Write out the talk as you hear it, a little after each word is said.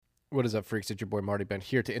What is up, freaks? It's your boy Marty Ben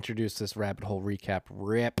here to introduce this rabbit hole recap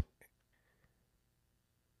rip.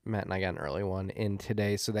 Matt and I got an early one in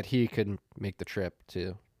today so that he could make the trip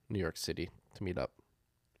to New York City to meet up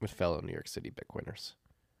with fellow New York City Bitcoiners.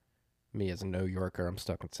 Me, as a New Yorker, I'm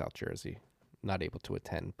stuck in South Jersey, not able to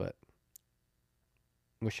attend, but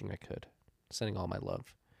wishing I could. Sending all my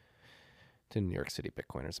love to New York City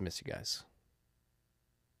Bitcoiners. I miss you guys.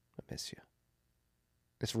 I miss you.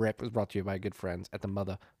 This rip was brought to you by good friends at the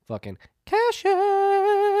motherfucking Cash App.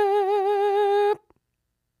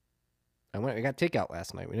 I got takeout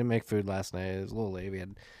last night. We didn't make food last night. It was a little late. We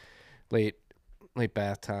had late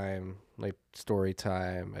bath time, late story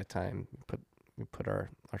time. By time we put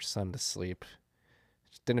our son to sleep.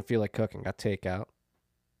 Just didn't feel like cooking. Got takeout.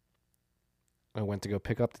 I went to go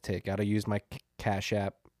pick up the takeout. I used my Cash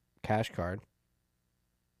App cash card,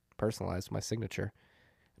 personalized my signature,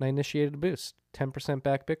 and I initiated a boost. 10%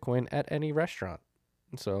 back Bitcoin at any restaurant.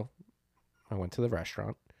 And so I went to the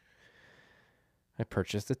restaurant. I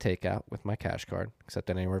purchased the takeout with my cash card, except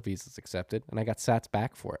anywhere Visa's accepted, and I got sats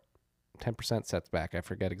back for it. 10% sats back. I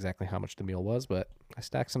forget exactly how much the meal was, but I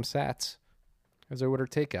stacked some sats as I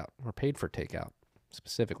ordered takeout, or paid for takeout,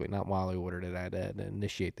 specifically, not while I ordered it. I had to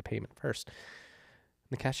initiate the payment first.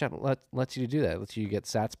 The Cash App lets you do that. It lets you get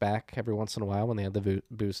sats back every once in a while when they have the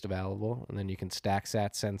boost available, and then you can stack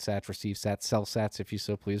sats, send sats, receive sats, sell sats if you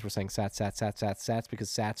so please. We're saying sats, sats, sats, sats, sats because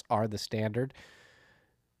sats are the standard.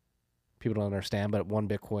 People don't understand, but at 1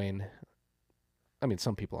 Bitcoin, I mean,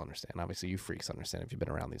 some people understand. Obviously, you freaks understand if you've been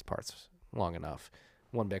around these parts long enough.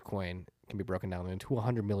 1 Bitcoin can be broken down into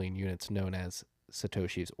 100 million units known as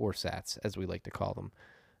Satoshis or sats, as we like to call them.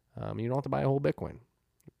 You don't have to buy a whole Bitcoin.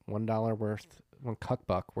 $1 worth,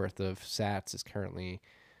 $1 worth of sats is currently,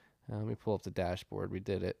 let me pull up the dashboard. We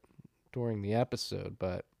did it during the episode,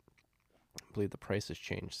 but I believe the price has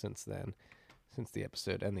changed since then. Since the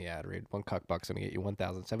episode and the ad read, $1 going to get you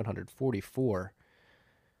 1,744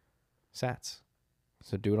 sats.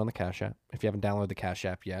 So do it on the Cash App. If you haven't downloaded the Cash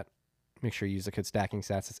App yet, make sure you use the code Stacking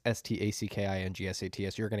Sats. It's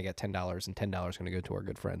STACKINGSATS. You're going to get $10, and $10 going to go to our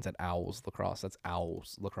good friends at Owls Lacrosse. That's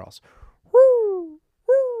Owls Lacrosse. Woo!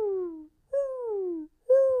 Woo! Woo!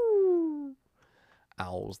 Woo!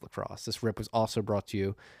 Owls Lacrosse. This rip was also brought to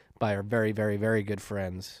you by our very, very, very good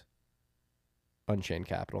friends, Unchained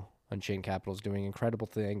Capital. Unchained Capital is doing incredible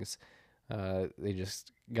things. They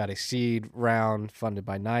just got a seed round funded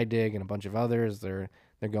by NYDIG and a bunch of others. They're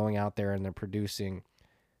going out there and they're producing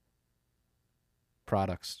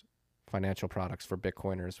products, financial products for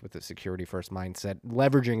Bitcoiners with a security first mindset,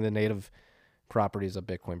 leveraging the native properties of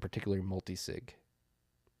Bitcoin, particularly multi-sig,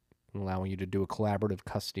 allowing you to do a collaborative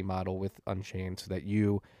custody model with Unchained so that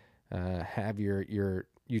you have your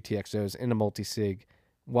UTXOs in a multi-sig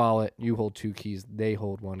wallet. You hold 2 keys, they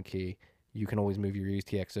hold 1 key. You can always move your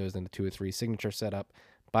UTXOs into 2 or 3 signature setup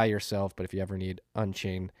by yourself, but if you ever need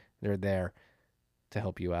Unchained, they're there to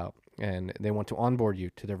help you out. And they want to onboard you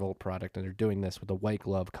to their Vault product, and they're doing this with a white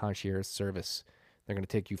glove concierge service. They're going to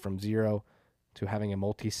take you from zero to having a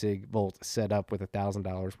multi-sig Vault set up with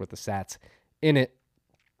 $1,000 worth of sats in it.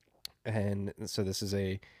 And so this is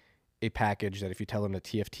a package that if you tell them the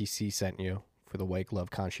TFTC sent you for the white glove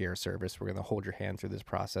concierge service, we're going to hold your hand through this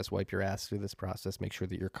process, wipe your ass through this process, make sure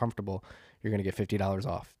that you're comfortable. You're going to get $50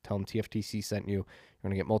 off. Tell them TFTC sent you. You're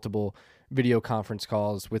going to get multiple video conference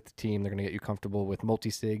calls with the team. They're going to get you comfortable with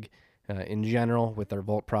multi-sig in general, with their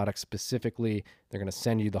Vault products specifically. They're going to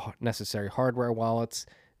send you the necessary hardware wallets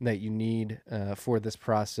that you need for this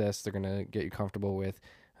process. They're going to get you comfortable with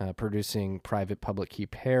producing private public key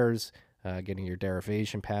pairs, getting your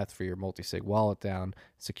derivation path for your multi-sig wallet down,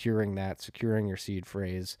 securing your seed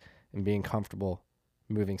phrase, and being comfortable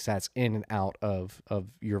moving sats in and out of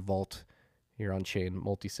your Vault, your Unchained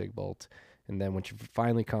multi-sig Vault. And then once you're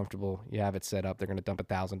finally comfortable, you have it set up, they're going to dump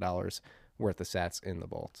 $1,000 worth of sats in the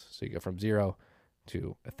Vault. So you go from zero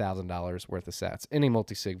to $1,000 worth of sats in a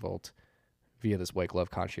multi-sig Vault via this white glove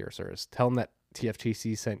concierge service. Tell them that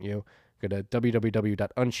TFTC sent you. Go to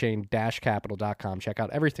www.unchained-capital.com. Check out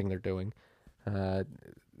everything they're doing.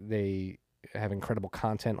 They have incredible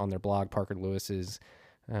content on their blog. Parker Lewis's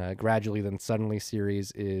Gradually Then Suddenly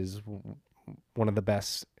series is one of the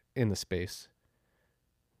best in the space.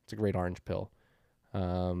 It's a great orange pill.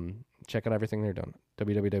 Check out everything they're doing.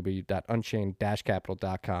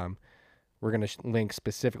 www.unchained-capital.com. We're going to link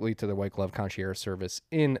specifically to the white glove concierge service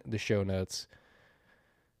in the show notes.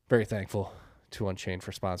 Very thankful to Unchained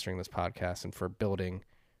for sponsoring this podcast and for building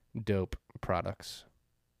dope products.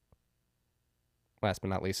 Last but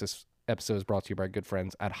not least, this episode is brought to you by good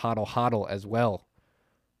friends at Hodl Hodl as well.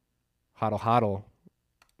 Hodl Hodl,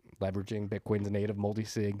 leveraging Bitcoin's native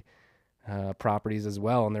multi-sig properties as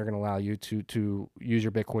well, and they're going to allow you to use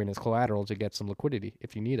your Bitcoin as collateral to get some liquidity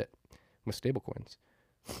if you need it with stablecoins.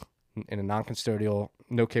 In a non-custodial,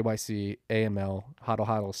 no KYC, AML, HODL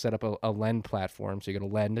HODL set up a lend platform. So you go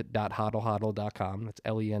to lend.hodlhodl.com. That's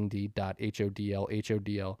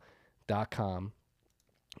lend.hodlhodl.com.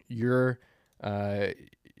 You're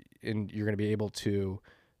and you're going to be able to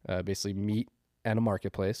basically meet at a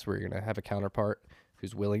marketplace where you're going to have a counterpart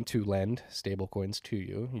who's willing to lend stablecoins to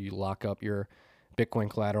you. You lock up your Bitcoin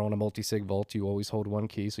collateral in a multi-sig vault. You always hold one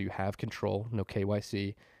key, so you have control. No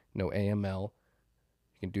KYC, no AML.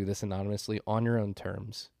 You can do this anonymously on your own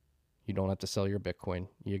terms. You don't have to sell your Bitcoin.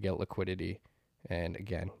 You get liquidity. And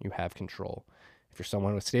again, you have control. If you're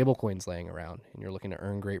someone with stablecoins laying around and you're looking to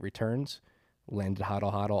earn great returns,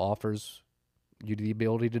 Lend.hodl HODL offers you the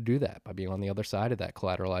ability to do that by being on the other side of that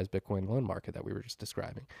collateralized Bitcoin loan market that we were just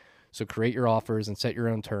describing. So create your offers and set your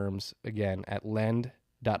own terms, again, at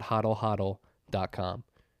lend.hodlhodl.com.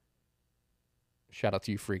 Shout out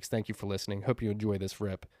to you freaks. Thank you for listening. Hope you enjoy this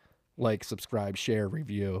rip. Like, subscribe, share,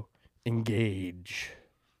 review, engage.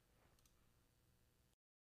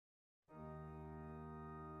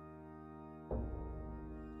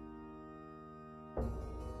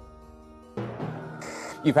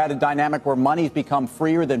 You've had a dynamic where money's become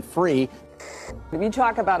freer than free. If you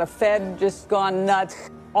talk about a Fed just gone nuts,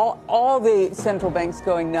 all the central banks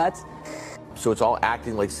going nuts. So it's all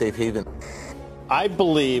acting like safe haven. I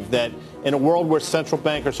believe that in a world where central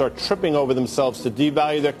bankers are tripping over themselves to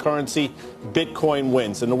devalue their currency, Bitcoin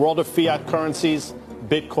wins. In the world of fiat currencies,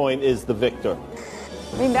 Bitcoin is the victor.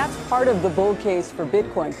 I mean, that's part of the bull case for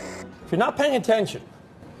Bitcoin. If you're not paying attention,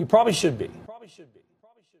 you probably should be.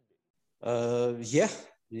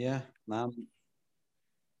 Yeah. No,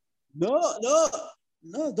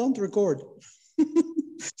 don't record.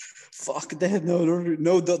 Fuck that.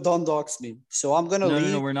 No, don't dox me. So I'm going to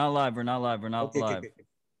leave. No, we're not live. We're not live.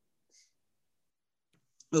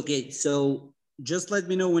 Okay, so just let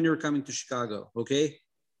me know when you're coming to Chicago, okay?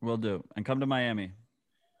 Will do. And come to Miami.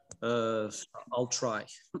 I'll try.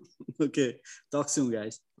 Okay, talk soon,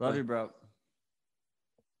 guys. Love Bye. you, bro.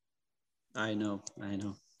 I know.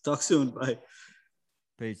 Talk soon. Bye.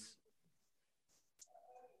 Peace.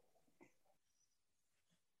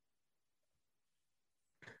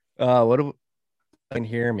 What do I can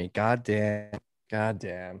hear me? God damn. Had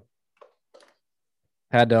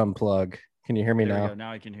to unplug. Can you hear me now?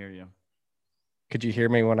 Now I can hear you. Could you hear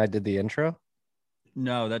me when I did the intro?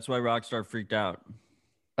 No, that's why Rockstar freaked out.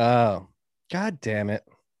 Oh, God damn it.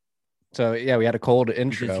 So yeah, we had a cold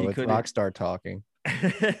intro with Rockstar talking.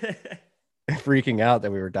 Freaking out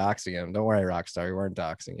that we were doxing him. Don't worry, Rockstar, we weren't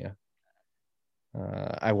doxing you.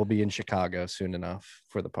 I will be in Chicago soon enough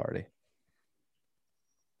for the party.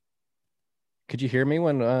 Could you hear me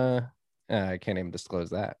when I can't even disclose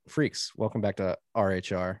that. Freaks, welcome back to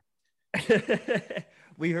RHR.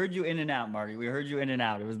 We heard you in and out, Marty. We heard you in and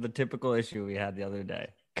out. It was the typical issue we had the other day.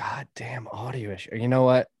 God damn audio issue. You know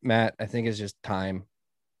what, Matt? I think it's just time.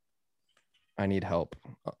 I need help.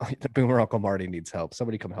 The Boomer Uncle Marty needs help.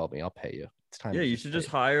 Somebody come help me. I'll pay you. It's time. Yeah, you should just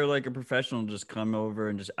hire like a professional to just come over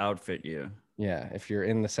and just outfit you. Yeah, if you're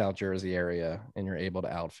in the South Jersey area and you're able to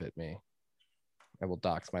outfit me, I will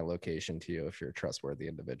dox my location to you if you're a trustworthy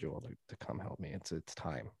individual to come help me. It's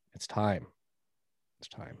time. It's time.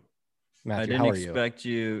 Matthew, I didn't expect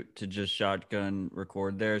you to just shotgun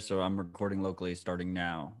record there, so I'm recording locally starting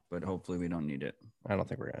now, but hopefully we don't need it. I don't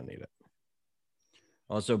think we're going to need it.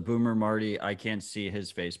 Also, Boomer Marty, I can't see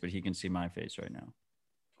his face, but he can see my face right now.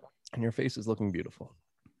 And your face is looking beautiful.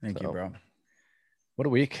 Thank you, bro. What a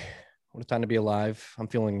week. What a time to be alive. I'm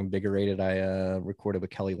feeling invigorated. I recorded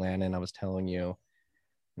with Kelly Lannon. I was telling you,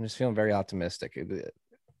 I'm just feeling very optimistic.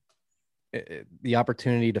 The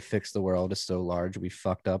opportunity to fix the world is so large. We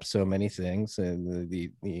fucked up so many things. And the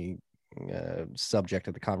subject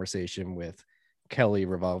of the conversation with Kelly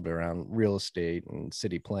revolved around real estate and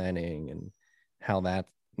city planning and how that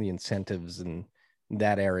the incentives in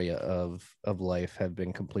that area of life have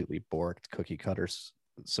been completely borked. Cookie cutters,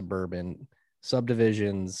 suburban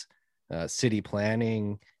subdivisions, city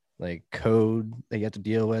planning, like code that you have to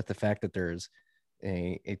deal with. The fact that there's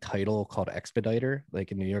a title called expediter,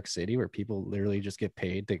 like in New York City, where people literally just get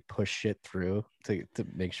paid to push shit through to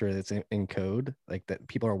make sure that it's in code, like that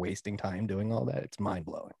people are wasting time doing all that. It's mind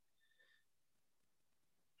blowing.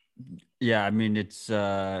 Yeah, I mean, it's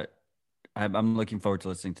I'm looking forward to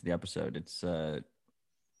listening to the episode. It's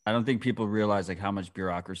I don't think people realize like how much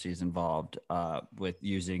bureaucracy is involved with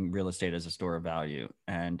using real estate as a store of value,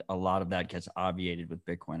 and a lot of that gets obviated with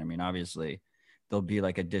Bitcoin. I mean, obviously there'll be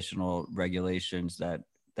like additional regulations that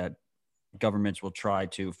governments will try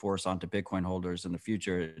to force onto Bitcoin holders in the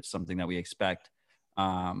future. It's something that we expect.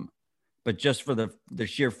 But just for the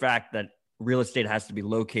sheer fact that real estate has to be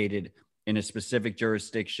located in a specific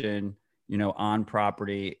jurisdiction, on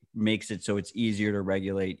property, makes it so it's easier to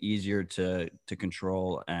regulate, easier to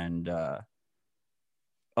control. And a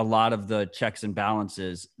lot of the checks and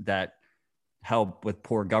balances that help with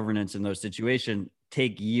poor governance in those situations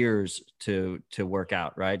take years to work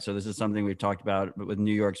out, right? So this is something we've talked about with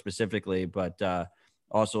New York specifically, but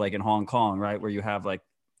also like in Hong Kong, right, where you have like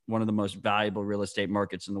one of the most valuable real estate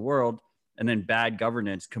markets in the world, and then bad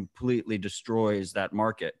governance completely destroys that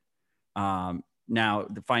market. Now,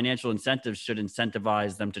 the financial incentives should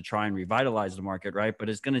incentivize them to try and revitalize the market, right? But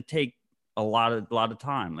it's going to take a lot of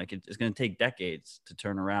time. Like it's going to take decades to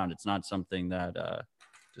turn around. It's not something that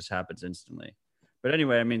just happens instantly. But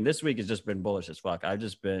anyway, I mean, this week has just been bullish as fuck. I've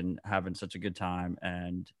just been having such a good time.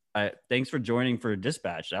 And thanks for joining for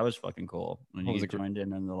Dispatch. That was fucking cool when you joined in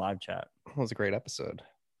the live chat. It was a great episode.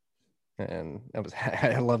 And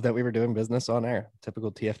I love that we were doing business on air,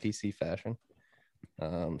 typical TFTC fashion.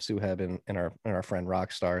 Suheb and our friend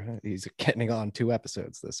Rockstar, he's getting on 2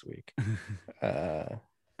 episodes this week,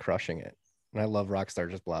 crushing it. And I love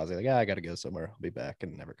Rockstar just blasé, like, I gotta go somewhere, I'll be back,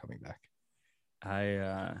 and never coming back.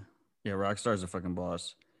 Yeah, Rockstar's a fucking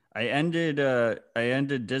boss. I ended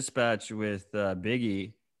Dispatch with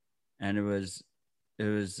Biggie, and it was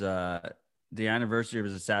the anniversary of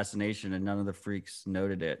his assassination, and none of the freaks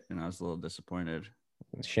noted it, and I was a little disappointed.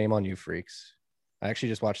 Shame on you, freaks. I actually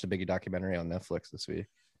just watched the Biggie documentary on Netflix this week.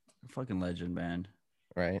 Fucking legend, man.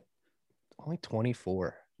 Right? Only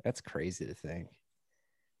 24. That's crazy to think.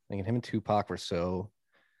 Like, him and Tupac were so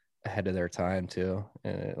ahead of their time too,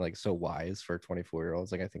 and like so wise for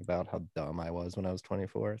 24-year-olds. Like, I think about how dumb I was when I was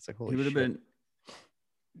 24. It's like, holy shit.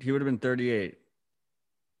 He would have been 38.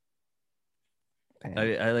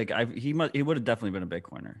 He would have definitely been a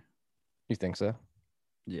Bitcoiner. You think so?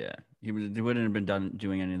 Yeah, he wouldn't have been done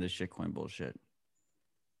doing any of this shitcoin bullshit.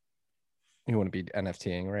 You want to be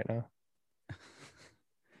NFTing right now?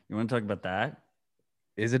 You want to talk about that?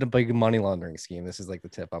 Is it a big money laundering scheme? This is like the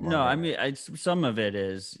tip I'm on. No, I mean, some of it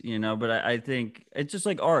is, but I think it's just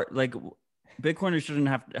like art. Like, Bitcoiners shouldn't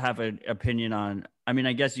have an opinion on. I mean,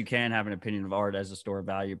 I guess you can have an opinion of art as a store of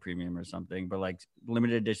value premium or something, but like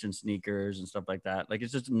limited edition sneakers and stuff like that, like,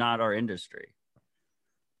 it's just not our industry.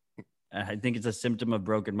 I think it's a symptom of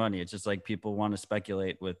broken money. It's just like people want to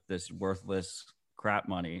speculate with this worthless crap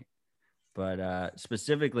money. But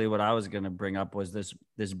specifically, what I was going to bring up was this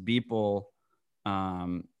Beeple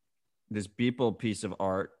piece of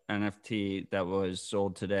art NFT that was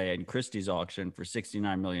sold today in Christie's auction for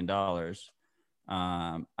 $69 million.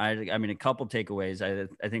 I mean, a couple takeaways.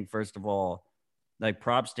 I think, first of all, like,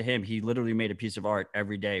 props to him. He literally made a piece of art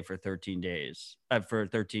every day for 13 days, for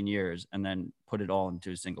 13 years, and then put it all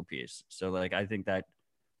into a single piece. So, like, I think that,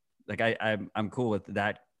 like, I'm cool with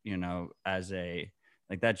that, as a,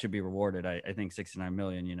 like, that should be rewarded. I think 69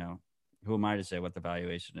 million, who am I to say what the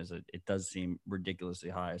valuation is? It does seem ridiculously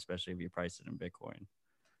high, especially if you price it in Bitcoin.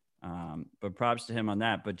 But props to him on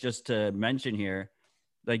that. But just to mention here,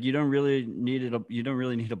 like, you don't really need a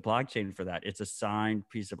blockchain for that. It's a signed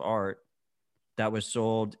piece of art that was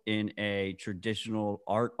sold in a traditional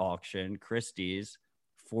art auction, Christie's,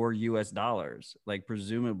 for US$. Like,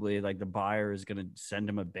 presumably, like, the buyer is going to send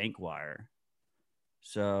him a bank wire.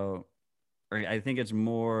 So I think it's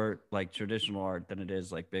more like traditional art than it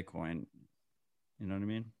is like Bitcoin. You know what I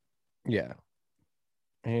mean? Yeah.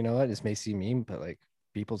 And you know what? This may seem mean, but like,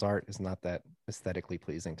 people's art is not that aesthetically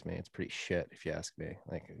pleasing to me. It's pretty shit, if you ask me.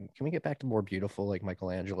 Like, can we get back to more beautiful, like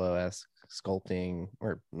Michelangelo-esque sculpting,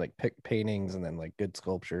 or like paintings, and then like good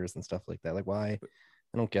sculptures and stuff like that? Like, why?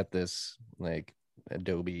 I don't get this like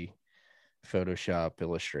Adobe Photoshop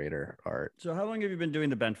Illustrator art. So how long have you been doing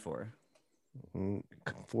the bent for?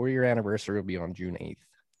 4-year anniversary will be on June 8th.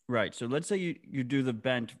 Right. So let's say you do the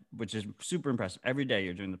bent, which is super impressive. Every day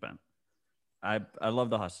you're doing the bent. I love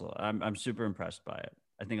the hustle. I'm super impressed by it.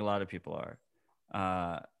 I think a lot of people are.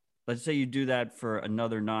 Let's say you do that for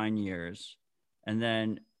another 9 years, and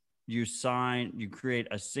then you create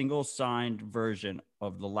a single signed version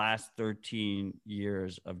of the last 13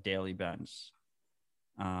 years of daily bends.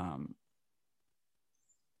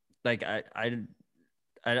 Like,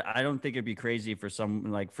 I don't think it'd be crazy for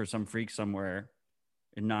some freak somewhere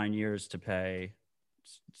in 9 years to pay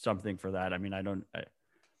something for that. I mean,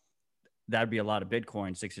 that'd be a lot of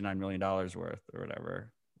Bitcoin, $69 million worth or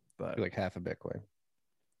whatever, but like half a Bitcoin.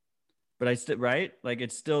 But right? Like,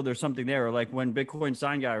 it's still, there's something there. Or like when Bitcoin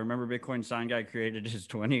Sign Guy, remember Bitcoin Sign Guy created his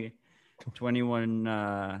 21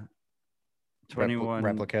 21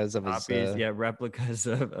 replicas of his copies, replicas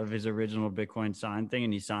of his original Bitcoin sign thing,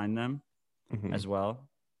 and he signed them as well.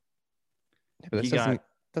 Yeah, but He this got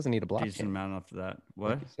doesn't need a blockchain. decent amount off of that. Like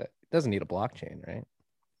What? you said. It doesn't need a blockchain, right?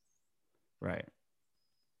 Right.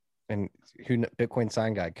 And Bitcoin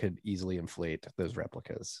sign guy could easily inflate those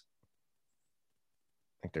replicas.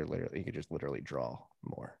 Like you could just literally draw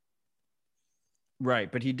more.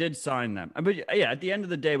 Right, but he did sign them. But yeah, at the end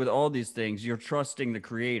of the day, with all these things, you're trusting the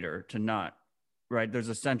creator to not, right? There's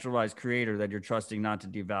a centralized creator that you're trusting not to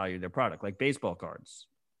devalue their product, like baseball cards,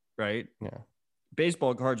 right? Yeah.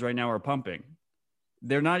 Baseball cards right now are pumping.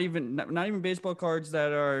 They're not even baseball cards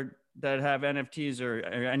that have NFTs or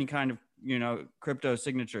any kind of, crypto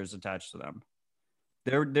signatures attached to them.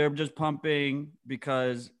 They're just pumping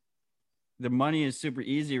because the money is super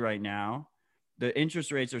easy right now. The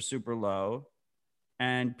interest rates are super low.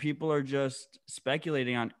 And people are just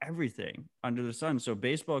speculating on everything under the sun. So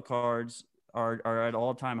baseball cards are at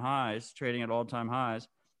all-time highs, trading at all-time highs.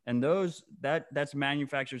 And that's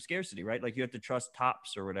manufactured scarcity, right? Like you have to trust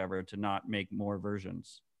Topps or whatever to not make more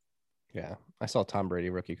versions. Yeah. I saw Tom Brady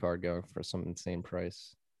rookie card going for some insane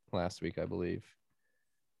price last week, I believe.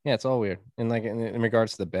 Yeah, it's all weird. And like in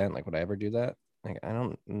regards to the bent, like would I ever do that? Like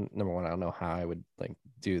number one, I don't know how I would like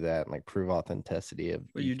do that and like prove authenticity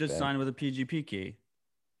of. But you just sign with a PGP key.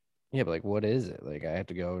 Yeah, but like, what is it? Like, I have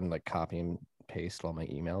to go and like copy and paste all my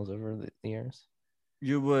emails over the years.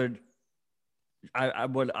 You would, I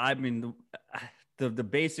mean, the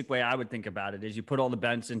basic way I would think about it is you put all the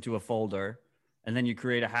bents into a folder, and then you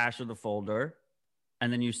create a hash of the folder,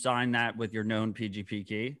 and then you sign that with your known PGP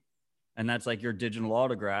key, and that's like your digital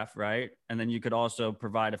autograph, right? And then you could also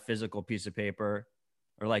provide a physical piece of paper,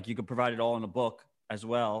 or like you could provide it all in a book as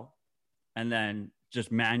well, and then just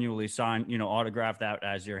manually sign, autograph that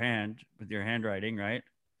as your hand with your handwriting, right?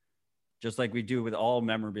 Just like we do with all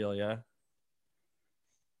memorabilia.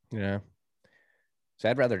 Yeah. So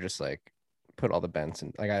I'd rather just like put all the bents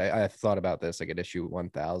in. Like I thought about this, like at issue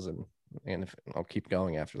 1000, and I'll keep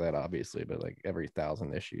going after that, obviously, but like every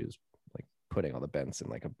 1,000 issues, like putting all the bents in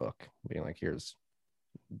like a book, being like, here's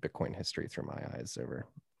Bitcoin history through my eyes over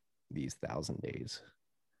these 1,000 days.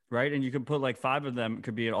 Right. And you could put like 5 of them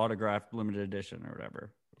could be an autographed limited edition or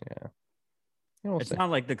whatever. Yeah. It's not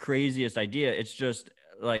like the craziest idea. It's just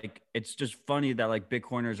funny that like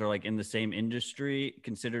Bitcoiners are like in the same industry,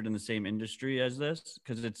 considered in the same industry as this,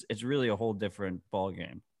 because it's really a whole different ball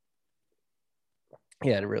game.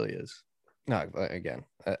 Yeah, it really is. No, again,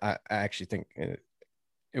 I actually think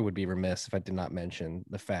it would be remiss if I did not mention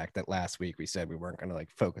the fact that last week we said we weren't going to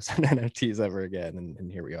like focus on NFTs ever again.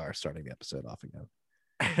 And here we are starting the episode off again.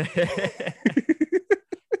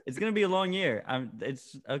 It's gonna be a long year.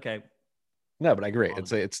 It's okay. No, but I agree.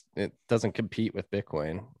 It doesn't compete with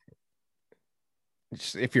Bitcoin.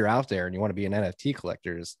 If you're out there and you want to be an NFT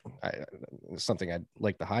collector, it's something I'd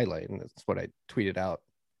like to highlight, and that's what I tweeted out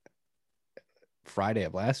Friday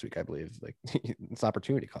of last week, I believe. Like it's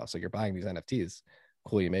opportunity cost. Like you're buying these NFTs,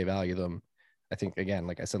 cool. You may value them. I think again,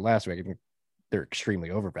 like I said last week, I think they're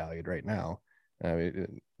extremely overvalued right now.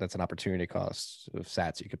 That's an opportunity cost of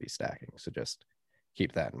sats you could be stacking. So just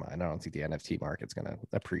keep that in mind. I don't think the NFT market's going to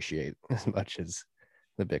appreciate as much as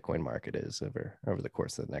the Bitcoin market is over the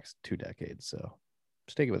course of the next 2 decades. So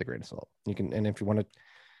just take it with a grain of salt. You can, and if you want to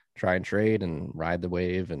try and trade and ride the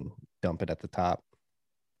wave and dump it at the top,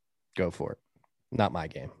 go for it. Not my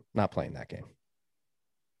game. Not playing that game.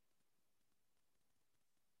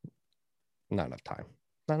 Not enough time.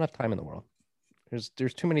 Not enough time in the world.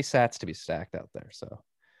 There's too many sats to be stacked out there. So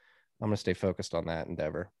I'm going to stay focused on that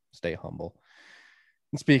endeavor, stay humble.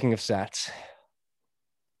 And speaking of sats,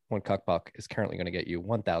 one cuck buck is currently going to get you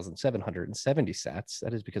 1,770 sats.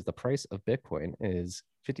 That is because the price of Bitcoin is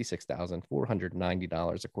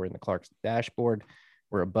 $56,490 according to Clark's dashboard.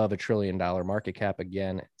 We're above $1 trillion market cap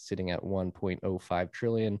again, sitting at 1.05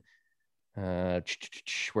 trillion. We're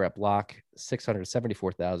at block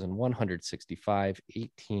 674,165,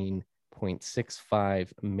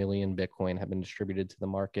 18.65 million Bitcoin have been distributed to the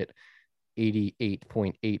market.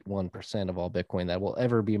 88.81% of all Bitcoin that will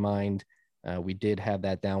ever be mined. We did have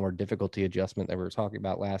that downward difficulty adjustment that we were talking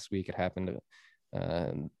about last week. It happened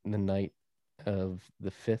the night of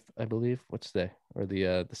the 5th, I believe. What's the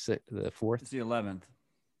 4th? It's the 11th.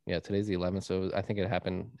 Yeah, today's the 11th. So I think it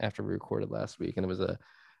happened after we recorded last week, and it was a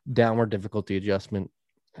downward difficulty adjustment,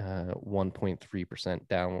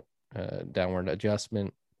 1.3% downward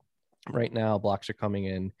adjustment. Right now, blocks are coming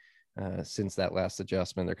in since that last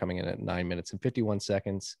adjustment. They're coming in at 9 minutes and 51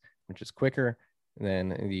 seconds, which is quicker than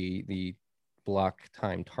the block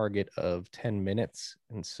time target of 10 minutes.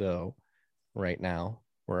 And so right now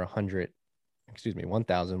we're 100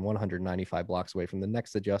 1,195 blocks away from the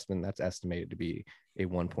next adjustment. That's estimated to be a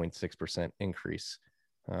 1.6% increase,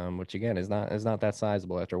 which again is not that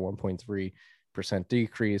sizable. After 1.3%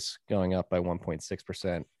 decrease, going up by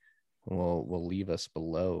 1.6% will leave us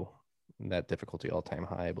below that difficulty all-time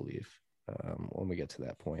high, I believe, when we get to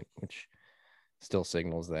that point, which still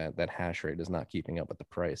signals that hash rate is not keeping up with the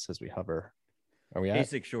price as we hover. Are we at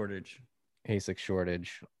ASIC shortage? ASIC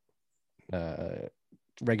shortage.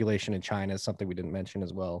 Regulation in China is something we didn't mention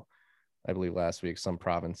as well. I believe last week, some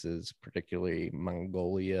provinces, particularly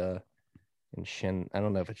Mongolia and I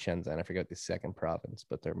don't know if it's Shenzhen, I forget the second province,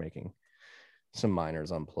 but they're making some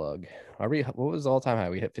miners unplug. What was the all-time high?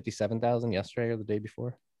 We hit 57,000 yesterday or the day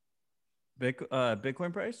before?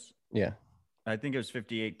 Bitcoin price? Yeah. I think it was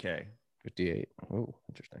 58K. 58. Oh,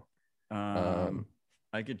 interesting.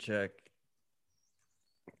 I could check.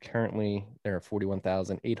 Currently, there are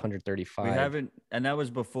 41,835. We haven't, and that was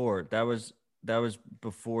before. That was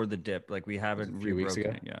before the dip. Like we haven't a few weeks ago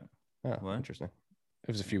it yet. Oh, what? Interesting.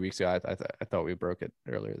 It was a few weeks ago. I thought we broke it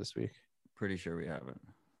earlier this week. Pretty sure we haven't.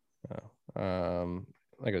 Oh.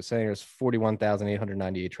 Like I was saying, there's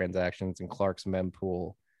 41,898 transactions in Clark's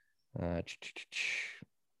mempool.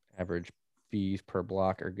 Average fees per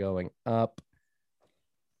block are going up.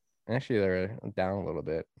 Actually, they're down a little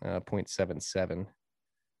bit, 0.77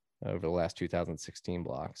 over the last 2016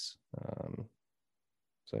 blocks.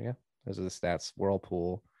 So yeah, those are the stats.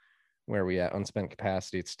 Whirlpool, where we at unspent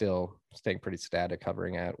capacity, it's still staying pretty static,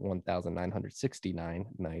 hovering at 1,969.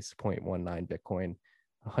 Nice, 0.19 Bitcoin,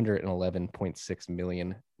 $111.6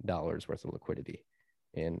 million worth of liquidity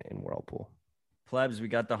in Whirlpool. Plebs, we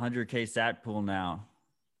got the 100K sat pool now.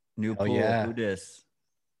 New pool. Yeah. Who dis?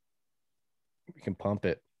 We can pump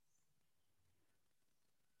it.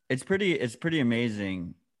 It's pretty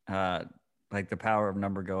amazing. Like the power of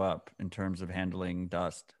number go up in terms of handling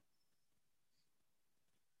dust.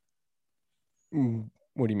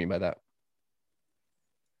 What do you mean by that?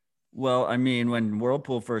 Well, I mean, when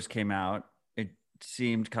Whirlpool first came out, it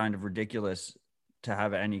seemed kind of ridiculous to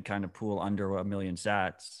have any kind of pool under 1 million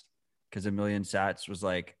sats, because 1 million sats was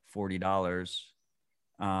like $40.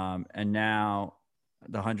 And now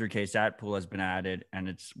the 100K sat pool has been added and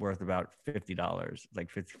it's worth about $50, like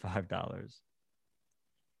 $55.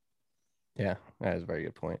 Yeah, that is a very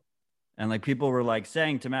good point. And like people were like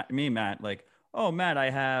saying to Matt, like, oh, Matt, I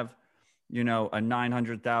have, a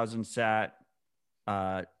 900,000 sat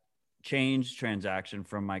change transaction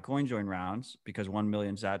from my CoinJoin rounds because 1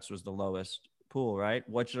 million sats was the lowest pool, right?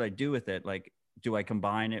 What should I do with it? Like, do I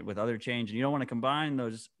combine it with other change? And you don't want to combine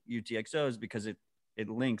those UTXOs because it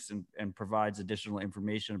links and provides additional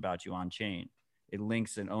information about you on chain. It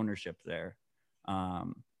links an ownership there.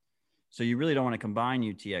 So you really don't want to combine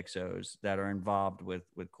UTXOs that are involved with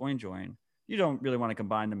CoinJoin. You don't really want to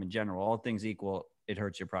combine them in general. All things equal, it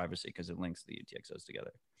hurts your privacy because it links the UTXOs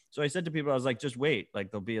together. So I said to people, I was like, just wait,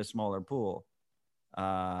 like there'll be a smaller pool.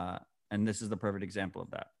 And this is the perfect example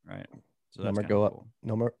of that, right? So that's number go up. Cool.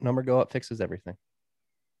 Number go up fixes everything.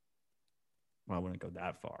 Well, I wouldn't go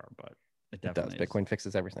that far, but it definitely does. Bitcoin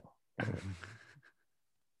fixes everything.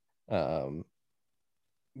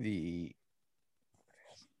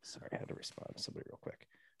 Sorry, I had to respond to somebody real quick.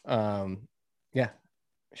 Yeah.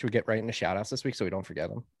 Should we get right into shout outs this week so we don't forget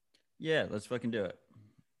them? Yeah, let's fucking do it.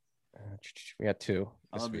 We got two.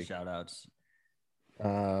 I love the shout outs.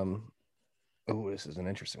 This is an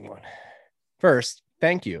interesting one. First,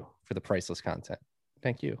 thank you for the priceless content.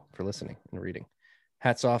 Thank you for listening and reading.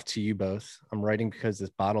 Hats off to you both. I'm writing because this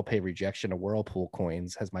bottle pay rejection of Whirlpool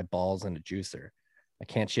coins has my balls in a juicer. I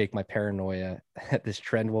can't shake my paranoia that this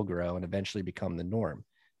trend will grow and eventually become the norm.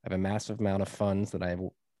 I have a massive amount of funds that I have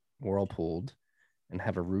Whirlpooled and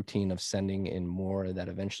have a routine of sending in more that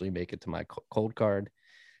eventually make it to my cold card.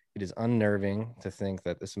 It is unnerving to think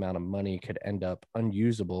that this amount of money could end up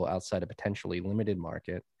unusable outside a potentially limited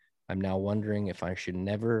market. I'm now wondering if I should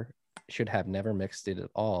have never mixed it at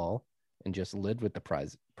all and just lived with the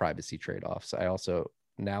privacy trade-offs. I also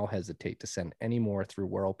now hesitate to send any more through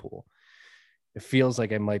Whirlpool. It feels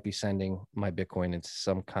like I might be sending my Bitcoin into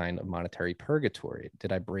some kind of monetary purgatory.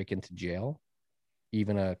 Did I break into jail?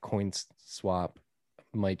 Even a coin swap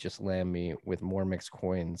might just land me with more mixed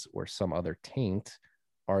coins or some other taint.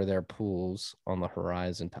 Are there pools on the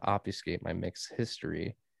horizon to obfuscate my mixed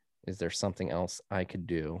history? Is there something else I could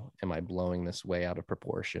do? Am I blowing this way out of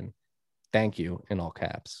proportion? Thank you, in all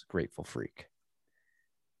caps, Grateful Freak.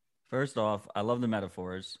 First off, I love the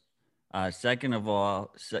metaphors. Second of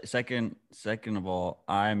all,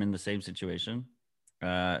 I'm in the same situation.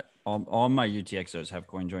 All my UTXOs have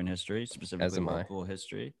CoinJoin history, specifically Whirlpool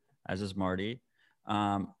history, as is Marty.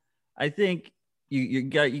 I think you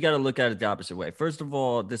got to look at it the opposite way. First of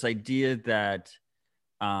all, this idea that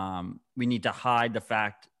we need to hide the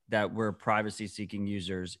fact that we're privacy seeking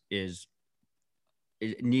users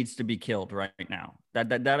it needs to be killed right now.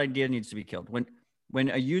 That idea needs to be killed. When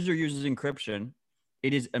a user uses encryption,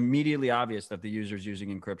 it is immediately obvious that the user is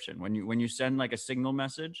using encryption. When you send like a signal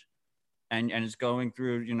message and it's going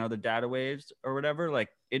through, the data waves or whatever, like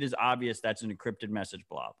it is obvious that's an encrypted message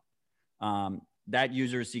blob. That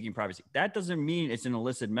user is seeking privacy. That doesn't mean it's an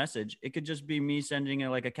illicit message. It could just be me sending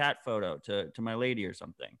like a cat photo to my lady or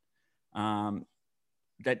something.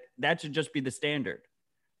 That should just be the standard.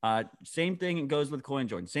 Same thing goes with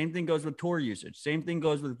CoinJoin. Same thing goes with Tor usage. Same thing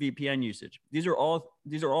goes with VPN usage. These are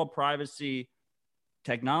all privacy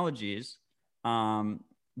technologies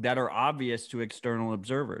that are obvious to external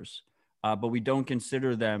observers, but we don't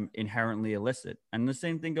consider them inherently illicit. And the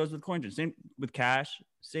same thing goes with CoinJoin. Same with Cash.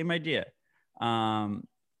 Same idea.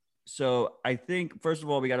 So I think, first of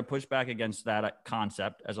all, we got to push back against that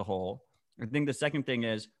concept as a whole. I think the second thing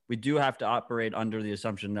is we do have to operate under the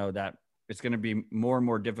assumption, though, that it's going to be more and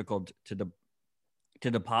more difficult to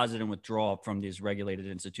deposit and withdraw from these regulated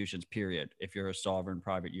institutions, period, if you're a sovereign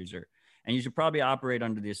private user. And you should probably operate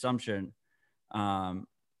under the assumption that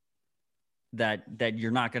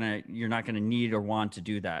you're not gonna need or want to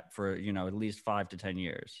do that for at least 5 to 10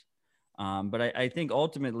 years. But I think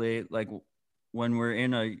ultimately, like when we're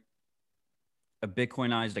in a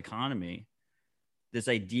Bitcoinized economy, this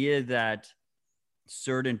idea that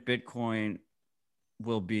certain Bitcoin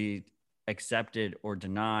will be accepted or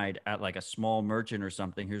denied at like a small merchant or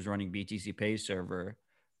something who's running BTC Pay server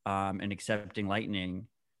and accepting Lightning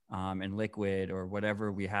and Liquid or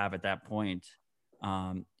whatever we have at that point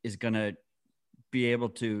is going to be able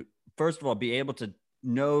to, first of all, be able to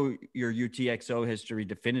know your UTXO history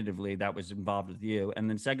definitively that was involved with you. And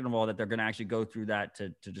then second of all, that they're going to actually go through that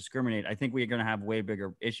to discriminate. I think we're going to have way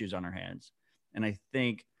bigger issues on our hands. And I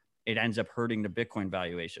think it ends up hurting the Bitcoin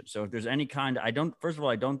valuation. So if there's any kind, first of all,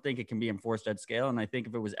 I don't think it can be enforced at scale. And I think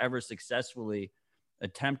if it was ever successfully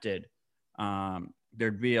attempted,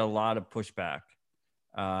 there'd be a lot of pushback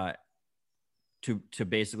to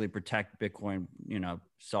basically protect Bitcoin,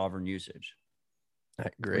 sovereign usage. I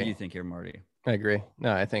agree. What do you think here, Marty? I agree.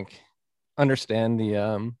 No, I think understand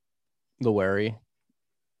the worry.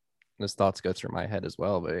 Those thoughts go through my head as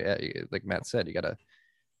well. But yeah, like Matt said, you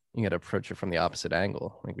gotta approach it from the opposite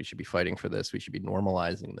angle. Like we should be fighting for this. We should be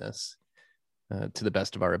normalizing this to the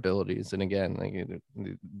best of our abilities. And again, like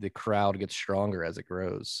the crowd gets stronger as it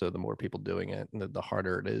grows. So the more people doing it, the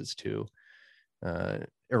harder it is to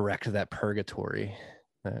erect that purgatory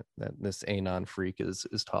that this Anon freak is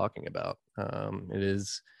talking about.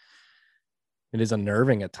 It is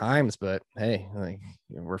unnerving at times, but hey, like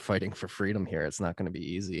we're fighting for freedom here. It's not going to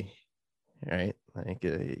be easy, right? Like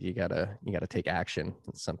you gotta take action.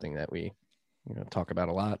 It's something that we talk about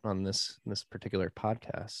a lot on this particular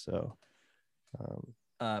podcast. So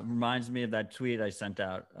reminds me of that tweet I sent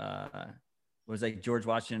out. It was like George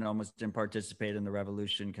Washington almost didn't participate in the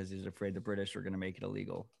revolution because he's afraid the British were going to make it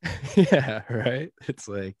illegal. Yeah, right. It's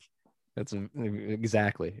like that's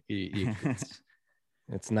exactly.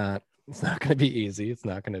 It's not going to be easy. It's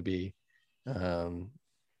not going to be.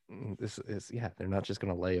 This is they're not just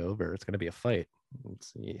going to lay over. It's going to be a fight.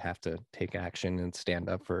 You have to take action and stand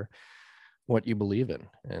up for what you believe in.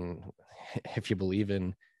 And if you believe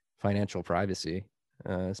in financial privacy,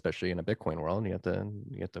 especially in a Bitcoin world, you have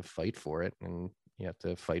to fight for it, and you have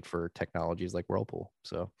to fight for technologies like Whirlpool.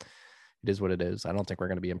 So it is what it is. I don't think we're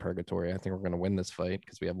going to be in purgatory. I think we're going to win this fight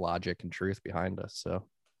because we have logic and truth behind us. So,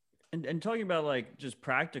 and talking about like just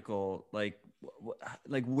practical, like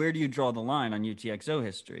where do you draw the line on UTXO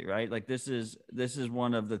history, right? Like this is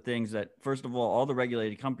one of the things that, first of all the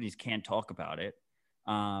regulated companies can't talk about it.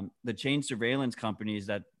 The chain surveillance companies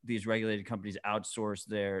that these regulated companies outsource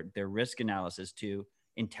their risk analysis to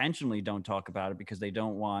intentionally don't talk about it because they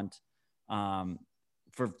don't want,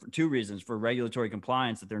 for two reasons: for regulatory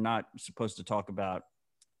compliance, that they're not supposed to talk about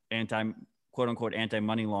quote unquote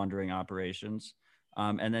anti-money laundering operations.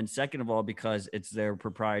 And then second of all, because it's their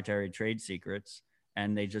proprietary trade secrets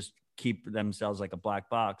and they just keep themselves like a black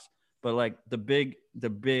box. But like the big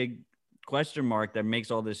question mark that makes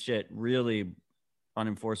all this shit really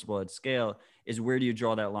unenforceable at scale is, where do you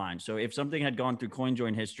draw that line? So if something had gone through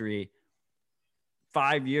CoinJoin history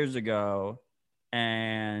 5 years ago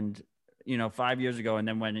and 5 years ago, and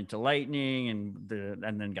then went into Lightning and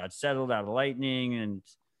then got settled out of Lightning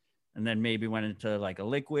and then maybe went into like a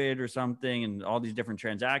Liquid or something, and all these different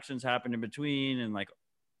transactions happened in between, and like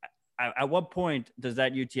at what point does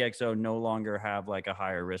that UTXO no longer have like a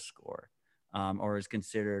higher risk score? or is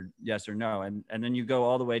considered yes or no. And then you go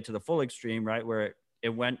all the way to the full extreme, right, where it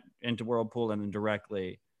went into Whirlpool and then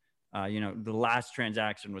directly, the last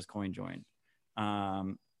transaction was CoinJoin.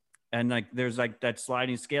 And like there's like that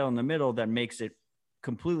sliding scale in the middle that makes it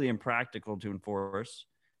completely impractical to enforce.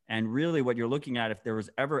 And really what you're looking at, if there was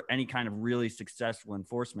ever any kind of really successful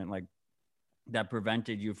enforcement like that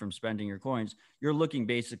prevented you from spending your coins, you're looking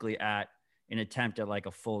basically at an attempt at like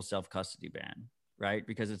a full self-custody ban, right?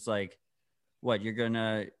 Because it's like, what you're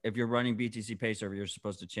gonna, if you're running BTC Pay Server, you're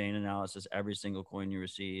supposed to chain analysis every single coin you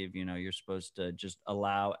receive. You're supposed to just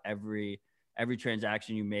allow every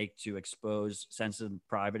transaction you make to expose sensitive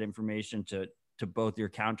private information to both your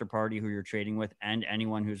counterparty who you're trading with and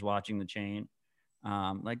anyone who's watching the chain.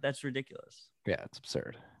 Like that's ridiculous. Yeah, it's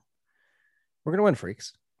absurd. We're gonna win,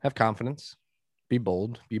 freaks. Have confidence, be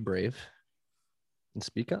bold, be brave, and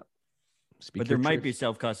speak up. But there might be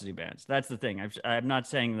self-custody bans. That's the thing. I'm not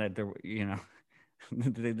saying that there,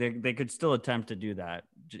 they could still attempt to do that,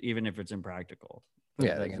 even if it's impractical.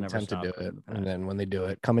 Yeah, they can attempt to do it. And then when they do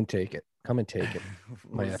it, come and take it. Come and take it.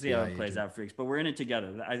 We'll see how it plays out, freaks. But we're in it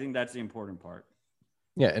together. I think that's the important part.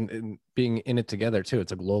 Yeah, and being in it together, too.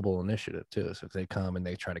 It's a global initiative, too. So if they come and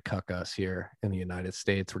they try to cuck us here in the United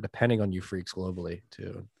States, we're depending on you freaks globally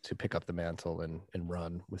to pick up the mantle and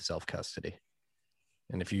run with self-custody.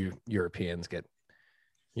 And if you Europeans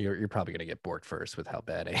you're probably going to get borked first with how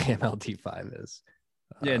bad AMLD5 is.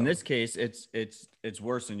 Yeah, in this case, it's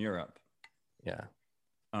worse in Europe. Yeah.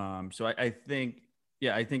 So I think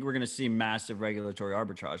we're going to see massive regulatory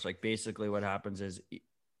arbitrage. Like basically what happens is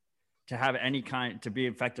to have to be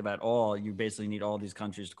effective at all, you basically need all these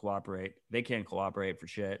countries to cooperate. They can't cooperate for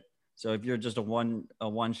shit. So if you're just a one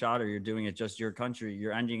shot or you're doing it just your country,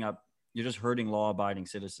 you're just hurting law-abiding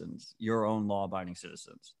citizens, your own law-abiding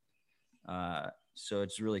citizens. So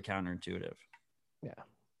it's really counterintuitive. Yeah.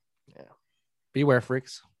 Beware,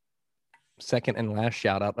 freaks. Second and last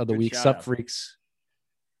shout out of the week. Sup, freaks.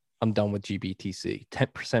 I'm done with GBTC.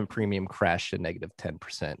 10% premium crashed to negative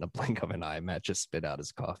 10% in a blink of an eye. Matt just spit out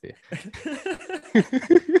his coffee.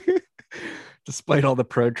 Despite all the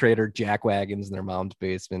pro trader jackwagons in their mom's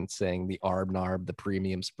basement saying the ARB-NARB, the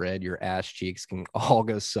premium spread, your ass cheeks can all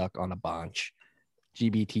go suck on a bunch.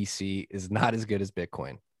 GBTC is not as good as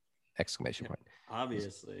Bitcoin! Exclamation point.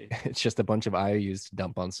 Obviously. It's just a bunch of IOUs to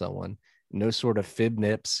dump on someone. No sort of fib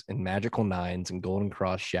nips and magical nines and golden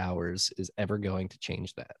cross showers is ever going to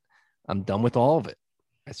change that. I'm done with all of it.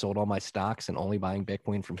 I sold all my stocks and only buying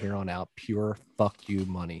Bitcoin from here on out. Pure fuck you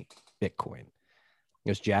money. Bitcoin.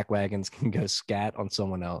 Those jackwagons can go scat on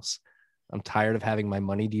someone else. I'm tired of having my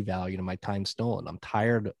money devalued and my time stolen. I'm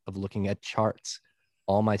tired of looking at charts.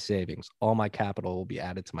 All my savings, all my capital will be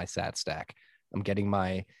added to my sat stack. I'm getting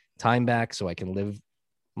my time back so I can live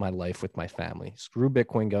my life with my family. Screw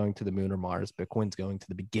Bitcoin going to the moon or Mars. Bitcoin's going to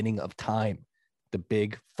the beginning of time. The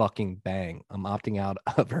big fucking bang. I'm opting out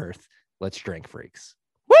of Earth. Let's drink, freaks.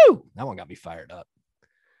 Woo! That one got me fired up.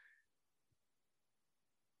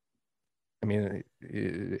 I mean,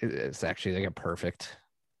 it's actually like a perfect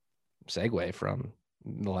segue from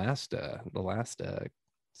the last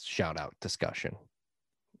shout out discussion.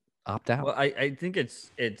 Opt out. Well, I think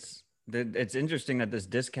it's interesting that this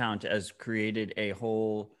discount has created a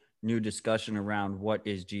whole new discussion around what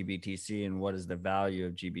is GBTC and what is the value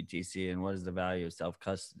of GBTC and what is the value of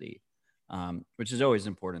self-custody, which is always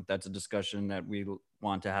important. That's a discussion that we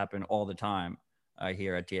want to happen all the time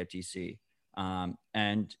here at TFTC.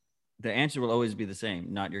 And the answer will always be the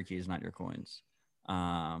same: not your keys, not your coins.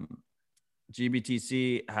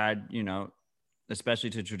 GBTC had, especially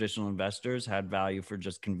to traditional investors, had value for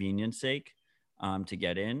just convenience sake to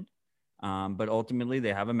get in. But ultimately,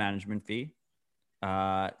 they have a management fee.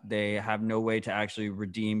 They have no way to actually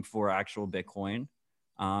redeem for actual Bitcoin.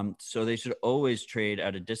 So they should always trade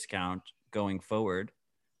at a discount going forward.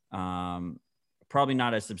 Probably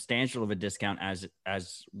not as substantial of a discount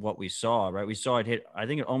as what we saw, right? We saw it hit, I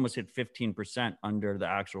think it almost hit 15% under the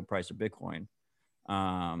actual price of Bitcoin.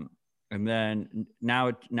 And then now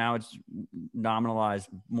it's nominalized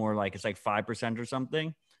more like it's like 5% or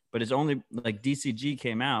something, but it's only like DCG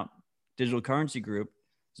came out. Digital Currency Group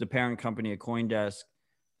is a parent company of CoinDesk,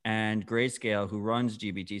 and Grayscale, who runs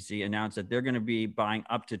GBTC, announced that they're going to be buying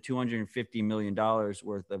up to $250 million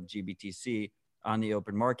worth of GBTC on the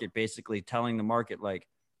open market, basically telling the market, like,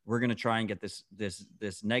 we're going to try and get this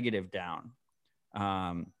negative down.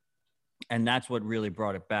 And that's what really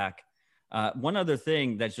brought it back. One other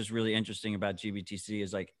thing that's just really interesting about GBTC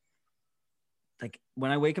is like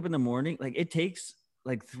when I wake up in the morning, like it takes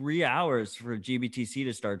like 3 hours for GBTC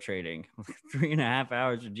to start trading. 3.5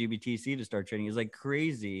 hours for GBTC to start trading is like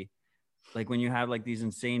crazy like when you have like these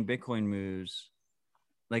insane Bitcoin moves,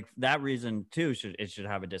 like that reason too should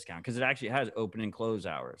have a discount because it actually has open and close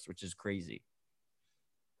hours, which is crazy.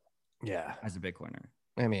 Yeah, as a Bitcoiner.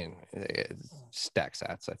 I mean,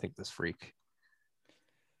 StackSats. I think this freak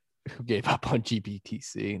who gave up on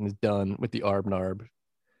GBTC and is done with the ARB-NARB.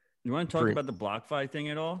 You want to talk about the BlockFi thing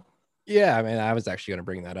at all? Yeah, I mean, I was actually going to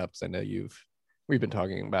bring that up because I know we've been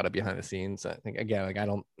talking about it behind the scenes. I think again, like I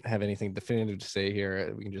don't have anything definitive to say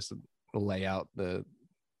here. We can just lay out we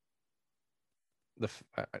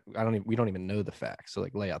don't even know the facts. So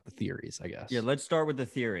like lay out the theories, I guess. Yeah, let's start with the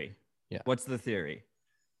theory. Yeah. What's the theory?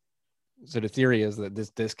 So the theory is that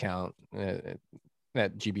this discount that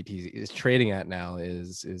GBT is trading at now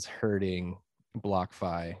is hurting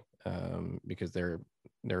BlockFi because they're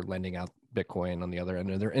lending out Bitcoin on the other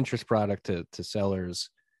end of their interest product to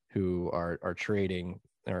sellers who are trading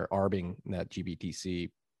or arbing that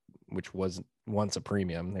GBTC, which was once a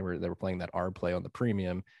premium. They were playing that arb play on the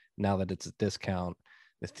premium. Now that it's a discount,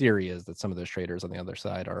 the theory is that some of those traders on the other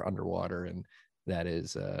side are underwater, and that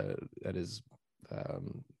is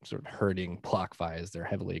sort of hurting BlockFi as they're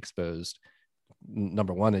heavily exposed.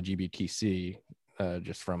 Number one, the GBTC,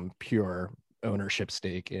 just from pure ownership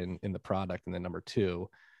stake in the product, and then number two,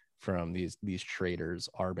 from these traders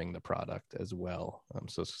arbing the product as well.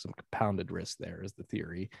 So some compounded risk there is the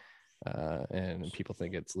theory, and people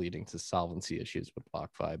think it's leading to solvency issues with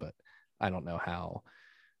BlockFi, but I don't know how.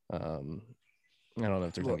 I don't know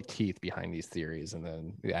if there's any teeth behind these theories, and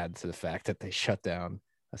then add to the fact that they shut down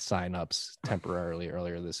signups temporarily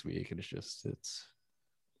earlier this week, and it's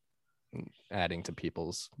adding to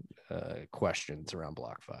people's questions around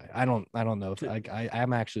BlockFi. I don't know if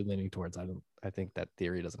I'm actually leaning towards I think that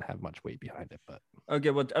theory doesn't have much weight behind it, but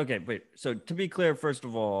wait. So to be clear, first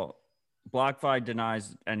of all, BlockFi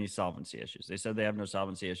denies any solvency issues. They said they have no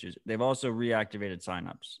solvency issues. They've also reactivated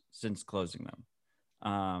signups since closing them.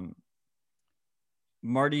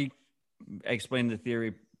 Marty explained the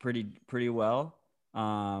theory pretty well.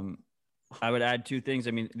 I would add two things.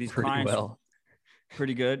 I mean, these clients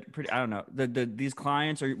pretty good. I don't know. These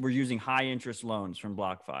clients were using high interest loans from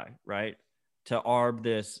BlockFi, right? To arb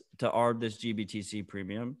this GBTC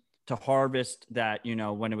premium, to harvest that,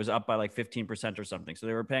 when it was up by like 15% or something. So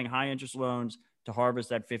they were paying high interest loans to harvest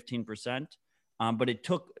that 15%. But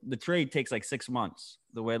the trade takes like 6 months,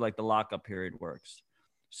 the way like the lockup period works.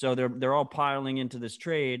 So they're all piling into this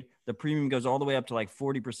trade. The premium goes all the way up to like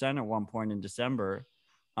 40% at one point in December.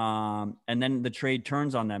 And then the trade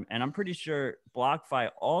turns on them. And I'm pretty sure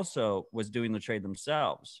BlockFi also was doing the trade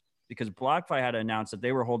themselves, because BlockFi had to announce that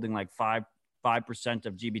they were holding like 5%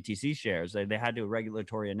 of GBTC shares. They had to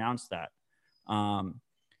regulatory announce that.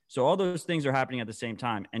 So all those things are happening at the same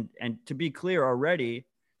time. And to be clear already,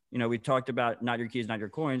 we talked about not your keys, not your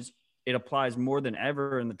coins. It applies more than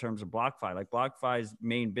ever in the terms of BlockFi. Like BlockFi's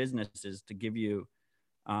main business is to give you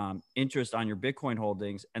interest on your Bitcoin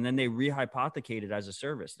holdings, and then they rehypothecate it as a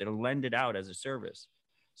service. They'll lend it out as a service.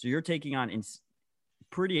 So you're taking on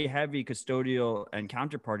pretty heavy custodial and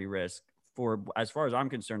counterparty risk for, as far as I'm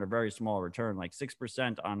concerned, a very small return, like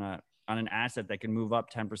 6% on an asset that can move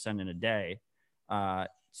up 10% in a day.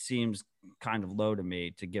 Seems kind of low to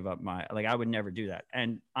me to give up I would never do that.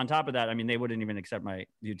 And on top of that, I mean, they wouldn't even accept my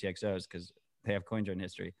UTXOs because they have CoinJoin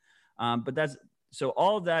history. But so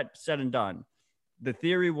all of that said and done, the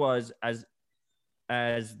theory was as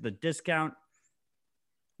the discount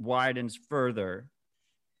widens further,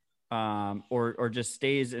 or just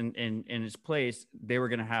stays in its place, they were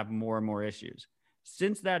going to have more and more issues.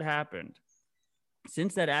 Since that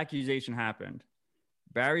accusation happened,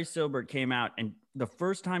 Barry Silbert came out, and the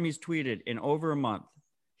first time he's tweeted in over a month,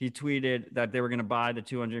 he tweeted that they were going to buy the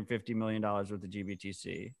 $250 million worth of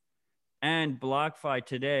GBTC. And BlockFi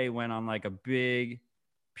today went on like a big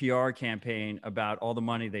PR campaign about all the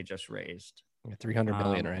money they just raised. 300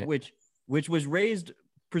 million, right? Which was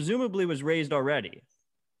presumably raised already,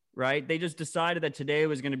 right? They just decided that today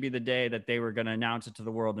was going to be the day that they were going to announce it to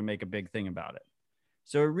the world and make a big thing about it.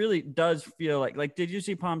 So it really does feel like, did you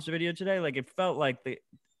see Pomp's video today? Like, it felt like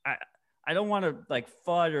I don't want to like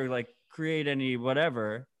FUD or like create any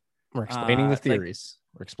whatever. We're explaining the theories.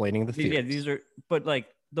 We're explaining the theories. Yeah, these are, but like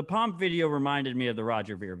the Pomp video reminded me of the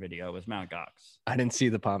Roger Ver video with Mt. Gox. I didn't see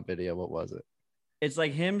the Pomp video. What was it? It's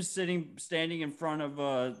like him standing in front of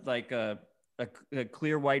a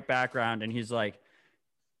clear white background, and he's like,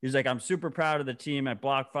 I'm super proud of the team at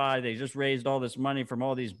BlockFi. They just raised all this money from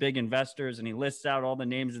all these big investors, and he lists out all the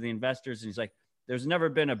names of the investors, and he's like, there's never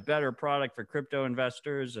been a better product for crypto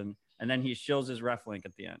investors, and then he shills his ref link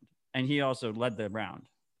at the end, and he also led the round.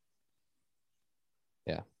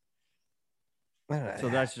 Yeah. So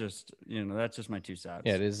that's just, that's just my 2 cents.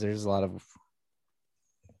 Yeah, it is. There's a lot of,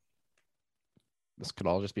 this could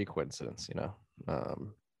all just be a coincidence,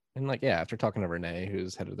 and like, yeah, after talking to Renee,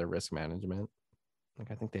 who's head of their risk management,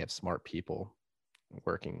 like, I think they have smart people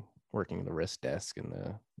working the risk desk and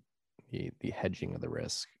the hedging of the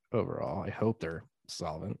risk overall. I hope they're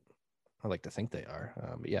solvent. I like to think they are,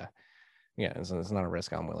 but yeah, it's not a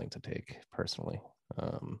risk I'm willing to take personally.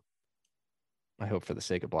 I hope for the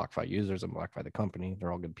sake of BlockFi users and BlockFi the company,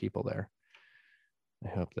 they're all good people there. I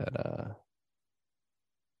hope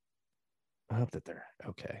that they're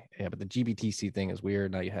okay. Yeah, but the GBTC thing is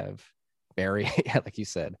weird. Now you have Barry, like you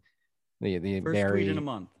said, the First Barry tweet in a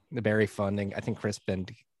month. The Barry funding. I think Chris Ben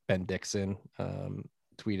Dixon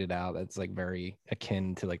tweeted out that's like very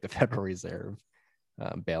akin to like the Federal Reserve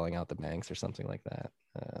bailing out the banks or something like that.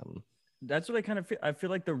 That's what I kind of feel. I feel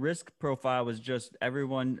like the risk profile was just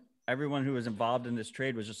everyone who was involved in this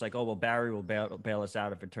trade was just like, oh, well, Barry will bail us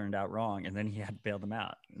out if it turned out wrong. And then he had to bail them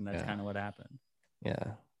out. And that's kind of what happened. Yeah.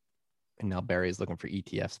 And now Barry's looking for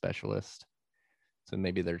ETF specialist. So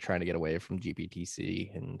maybe they're trying to get away from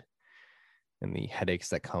GBTC and the headaches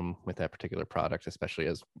that come with that particular product, especially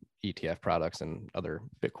as ETF products and other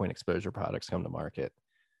Bitcoin exposure products come to market.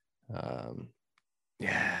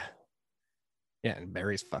 Yeah, and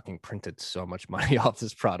Barry's fucking printed so much money off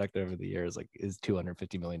this product over the years. Like, is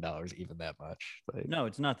 $250 million even that much? Like, no,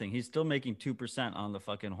 it's nothing. He's still making 2% on the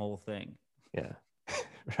fucking whole thing. Yeah,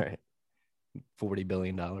 right. $40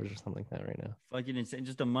 billion or something like that right now. Fucking insane.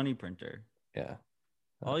 Just a money printer. Yeah.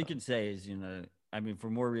 All you can say is, I mean, for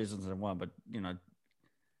more reasons than one, but,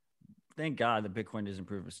 thank God that Bitcoin doesn't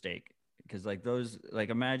prove a stake. Because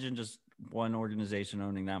imagine just one organization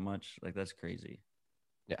owning that much. Like, that's crazy.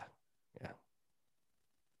 Yeah.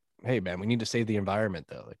 Hey, man, we need to save the environment,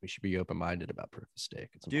 though. Like, we should be open-minded about proof of stake.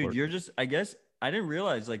 It's important. Dude, I guess I didn't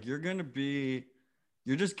realize, like, you're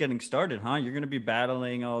just getting started, huh? You're going to be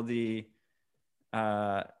battling all the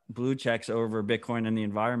blue checks over Bitcoin and the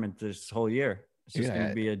environment this whole year. It's just going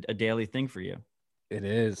to be a daily thing for you. It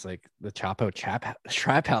is. Like, the Chapo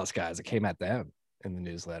Trap House guys, it came at them in the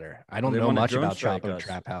newsletter. I don't know much about Chapo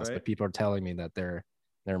Trap House, right? But people are telling me that they're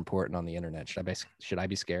important on the internet. Should I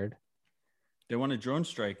be scared? They want to drone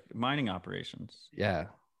strike mining operations. Yeah.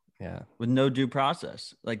 With no due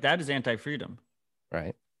process. Like, that is anti-freedom.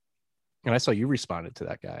 Right. And I saw you responded to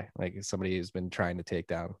that guy. Like, somebody who's been trying to take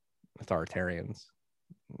down authoritarians.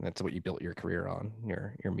 That's what you built your career on,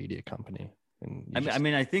 your media company. And I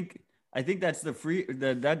mean, I think that's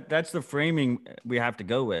that's the framing we have to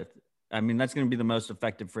go with. I mean, that's going to be the most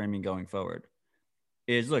effective framing going forward.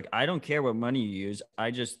 Is, look, I don't care what money you use.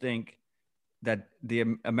 I just think that the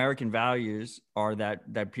American values are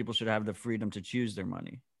that people should have the freedom to choose their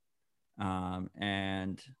money.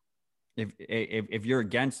 And if you're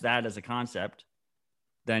against that as a concept,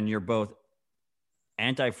 then you're both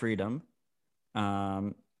anti-freedom,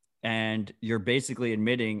 and you're basically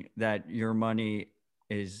admitting that your money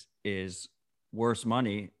is worse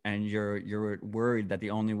money, and you're worried that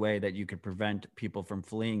the only way that you could prevent people from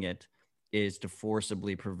fleeing it is to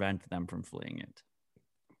forcibly prevent them from fleeing it.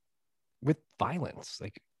 With violence,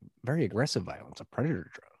 like very aggressive violence, a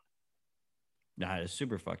predator drone. Nah, it's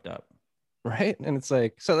super fucked up. Right. And it's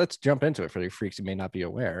like, so let's jump into it for the freaks who may not be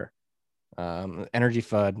aware. Energy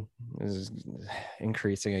FUD is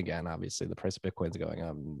increasing again. Obviously, the price of Bitcoin's going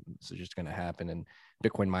up. So it's just going to happen. And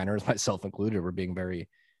Bitcoin miners, myself included, we're being very,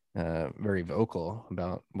 very vocal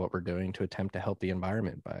about what we're doing to attempt to help the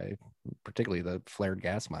environment by particularly the flared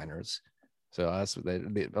gas miners. So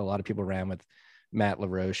a lot of people ran with Matt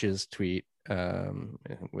LaRoche's tweet. He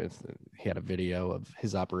had a video of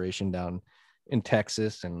his operation down in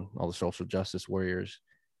Texas, and all the social justice warriors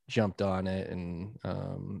jumped on it. And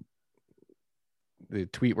the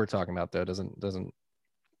tweet we're talking about, though, doesn't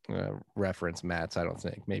reference Matt's. I don't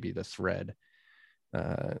think. Maybe the thread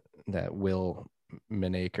that Will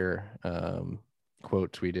Menaker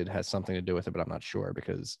quote tweeted has something to do with it, but I'm not sure,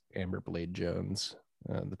 because Amber Blade Jones,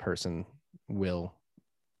 the person Will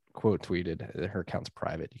quote tweeted, her account's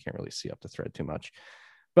private. You can't really see up the thread too much,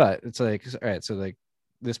 but it's like, all right, so like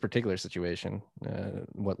this particular situation,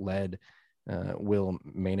 what led Will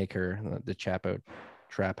Menaker, the Chapo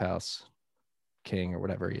Trap House king or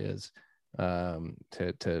whatever he is,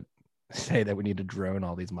 to say that we need to drone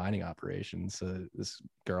all these mining operations. This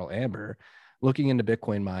girl Amber, looking into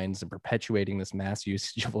Bitcoin mines and perpetuating this mass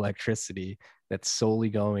usage of electricity that's solely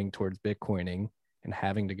going towards Bitcoining, and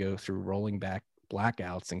having to go through rolling back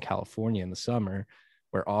blackouts in California in the summer,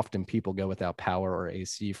 where often people go without power or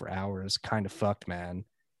AC for hours. Kind of fucked, man,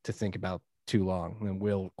 to think about too long. And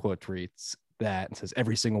Will quote tweets that and says,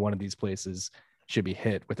 every single one of these places should be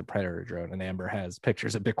hit with a Predator drone. And Amber has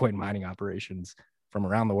pictures of Bitcoin mining operations from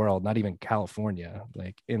around the world, not even California,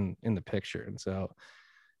 like in the picture. And so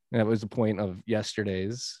that was the point of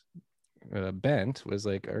yesterday's Bent was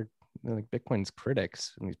like, our like Bitcoin's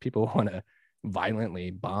critics and these people want to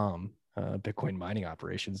violently bomb Bitcoin mining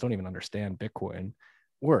operations, don't even understand Bitcoin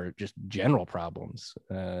or just general problems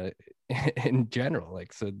in general.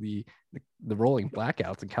 Like, so the rolling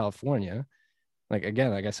blackouts in California, like,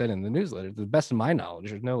 again, like I said in the newsletter, to the best of my knowledge,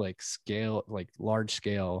 there's no like scale, like large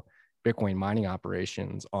scale Bitcoin mining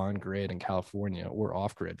operations on grid in California or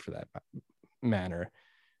off grid for that matter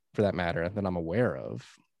that I'm aware of.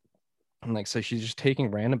 And like, so she's just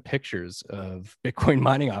taking random pictures of Bitcoin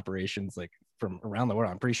mining operations like from around the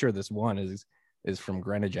world. I'm pretty sure this one is from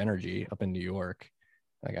Greenwich Energy up in New York.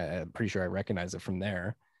 Like, I'm pretty sure I recognize it from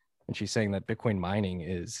there. And she's saying that Bitcoin mining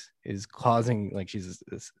is causing, like, she's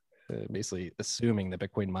basically assuming that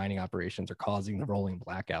Bitcoin mining operations are causing the rolling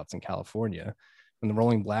blackouts in California. And the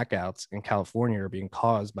rolling blackouts in California are being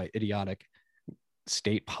caused by idiotic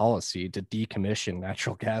state policy to decommission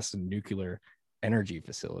natural gas and nuclear energy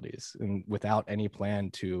facilities, and without any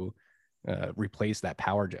plan to replace that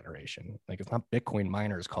power generation. Like, it's not Bitcoin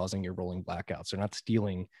miners causing your rolling blackouts. They're not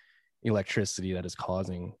stealing electricity that is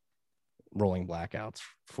causing rolling blackouts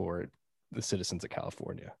for the citizens of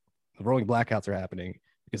California. The rolling blackouts are happening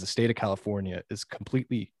because the state of California is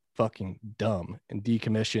completely fucking dumb and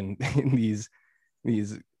decommissioned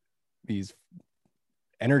these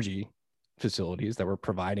energy facilities that were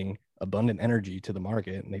providing abundant energy to the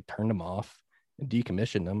market, and they turned them off and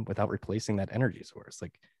decommissioned them without replacing that energy source.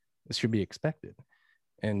 Like, this should be expected.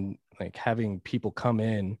 And like, having people come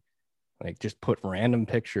in, like, just put random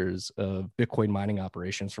pictures of Bitcoin mining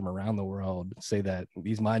operations from around the world, say that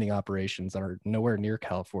these mining operations that are nowhere near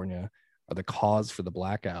California are the cause for the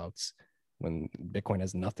blackouts, when Bitcoin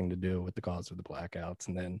has nothing to do with the cause of the blackouts.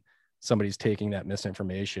 And then somebody's taking that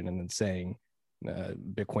misinformation and then saying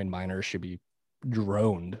Bitcoin miners should be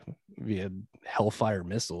droned via Hellfire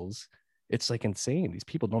missiles. It's like insane. These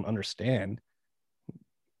people don't understand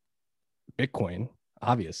Bitcoin,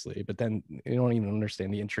 obviously, but then they don't even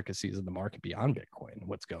understand the intricacies of the market beyond Bitcoin and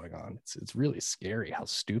what's going on. It's really scary how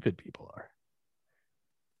stupid people are.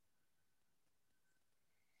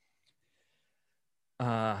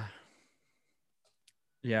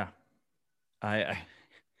 Yeah, I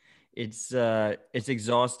it's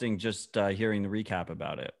exhausting just hearing the recap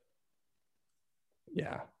about it.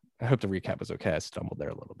 Yeah, I hope the recap was okay. I stumbled there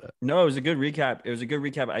a little bit. No, it was a good recap. It was a good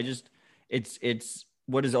recap. I just, it's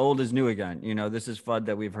what is old is new again. You know, this is FUD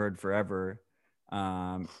that we've heard forever.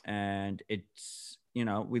 And it's, you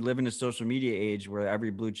know, we live in a social media age where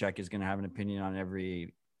every blue check is going to have an opinion on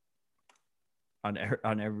every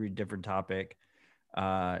different topic.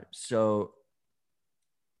 So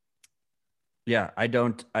yeah, I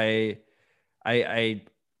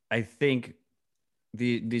think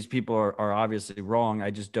these people are obviously wrong.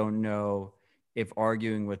 I just don't know if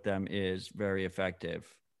arguing with them is very effective.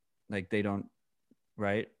 Like, they don't,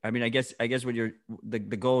 right? I mean, I guess what the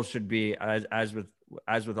goal should be, as with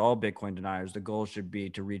all Bitcoin deniers, the goal should be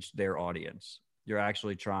to reach their audience. You're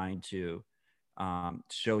actually trying to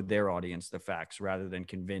show their audience the facts rather than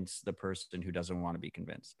convince the person who doesn't want to be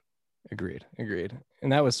convinced. Agreed.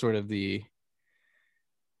 And that was sort of the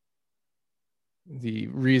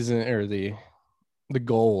reason, or the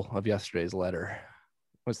goal of yesterday's letter,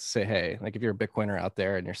 was to say, hey, like, if you're a Bitcoiner out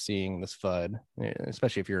there and you're seeing this FUD,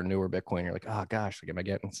 especially if you're a newer Bitcoiner, you're like, oh gosh, like, am I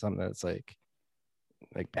getting something that's like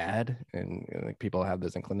bad? And like, people have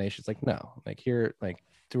those inclinations. Like, no, like, here, like,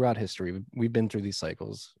 throughout history, we've been through these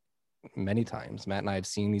cycles many times. Matt and I have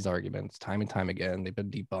seen these arguments time and time again. They've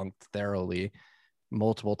been debunked thoroughly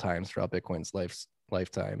multiple times throughout Bitcoin's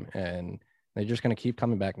lifetime, and they're just going to keep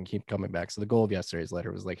coming back and keep coming back. So the goal of yesterday's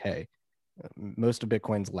letter was like, hey, most of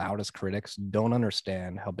Bitcoin's loudest critics don't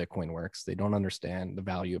understand how Bitcoin works. They don't understand the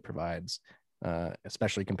value it provides,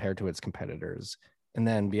 especially compared to its competitors. And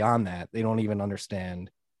then beyond that, they don't even understand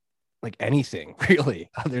like anything really,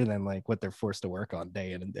 other than like what they're forced to work on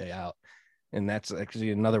day in and day out. And that's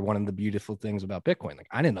actually another one of the beautiful things about Bitcoin. Like,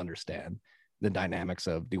 I didn't understand the dynamics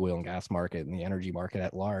of the oil and gas market and the energy market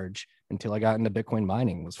at large until I got into Bitcoin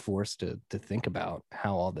mining, was forced to think about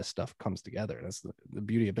how all this stuff comes together. That's the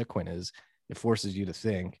beauty of Bitcoin, is it forces you to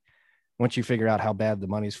think. Once you figure out how bad the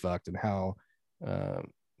money's fucked and how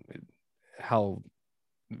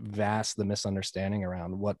vast the misunderstanding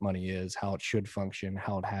around what money is, how it should function,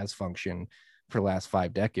 how it has functioned for the last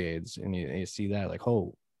 5 decades, and you see that, like,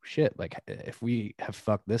 oh shit, like, if we have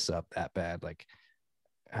fucked this up that bad, like,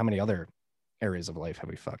 how many other areas of life have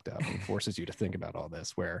we fucked up, and forces you to think about all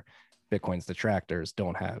this, where Bitcoin's detractors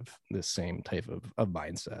don't have this same type of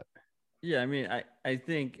mindset. Yeah, I mean, I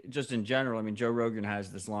think just in general, I mean, Joe Rogan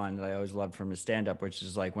has this line that I always loved from his stand-up, which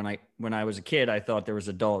is like, when I was a kid, I thought there was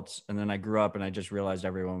adults, and then I grew up and I just realized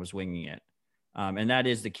everyone was winging it. And that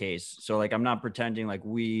is the case. So like, I'm not pretending like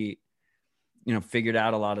we, figured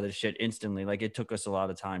out a lot of this shit instantly. Like, it took us a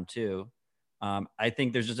lot of time too. I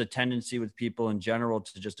think there's just a tendency with people in general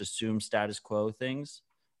to just assume status quo things,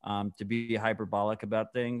 to be hyperbolic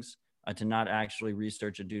about things, to not actually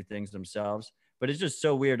research and do things themselves. But it's just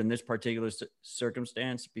so weird in this particular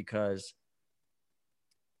circumstance, because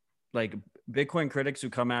like Bitcoin critics who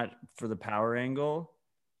come at for the power angle,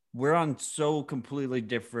 we're on so completely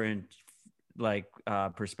different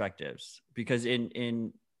perspectives. Because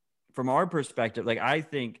from our perspective, like, I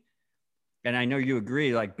think, and I know you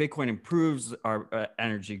agree, like Bitcoin improves our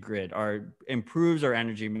energy grid, improves our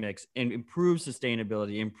energy mix, and improves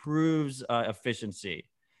sustainability, improves efficiency,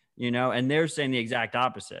 and they're saying the exact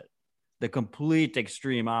opposite, the complete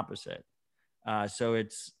extreme opposite. So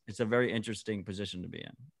it's a very interesting position to be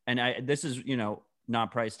in. And this is,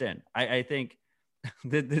 not priced in. I think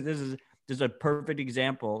this is a perfect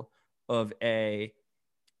example of a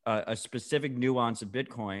specific nuance of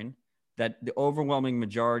Bitcoin that the overwhelming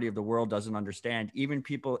majority of the world doesn't understand. Even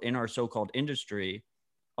people in our so-called industry,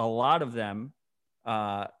 a lot of them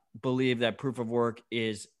believe that proof of work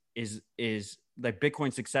is like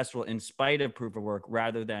Bitcoin successful in spite of proof of work,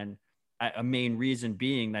 rather than a main reason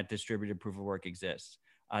being that distributed proof of work exists.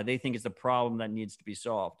 They think it's a problem that needs to be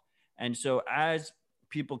solved. And so as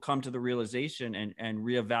people come to the realization and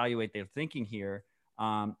reevaluate their thinking here,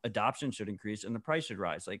 adoption should increase and the price should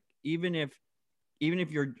rise. Like, even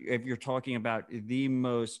if you're talking about the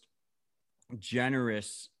most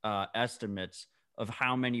generous estimates of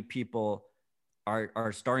how many people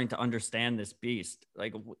are starting to understand this beast,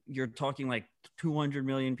 like you're talking like 200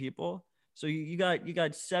 million people. So you got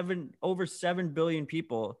over 7 billion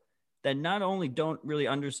people that not only don't really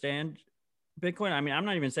understand Bitcoin. I mean, I'm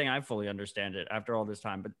not even saying I fully understand it after all this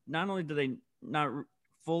time, but not only do they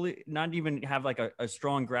not even have like a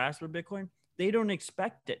strong grasp of Bitcoin, they don't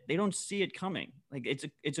expect it. They don't see it coming. Like,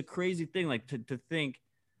 it's a crazy thing, like to think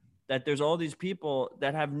that there's all these people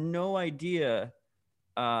that have no idea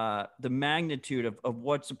the magnitude of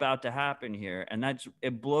what's about to happen here. And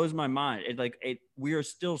it blows my mind. We are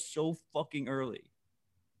still so fucking early.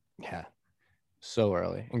 Yeah, so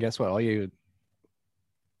early. And guess what? All you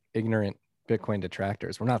ignorant Bitcoin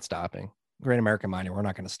detractors, we're not stopping. Great American Mining, we're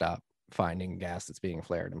not going to stop finding gas that's being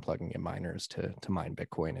flared and plugging in miners to mine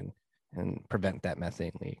Bitcoin and prevent that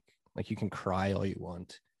methane leak. Like, you can cry all you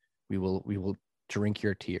want. We will drink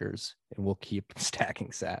your tears, and we'll keep stacking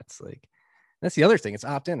sats. Like, that's the other thing. It's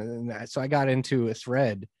opt-in. And so I got into a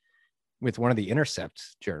thread with one of the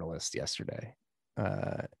Intercept journalists yesterday.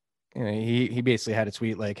 He basically had a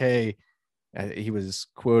tweet like, hey, he was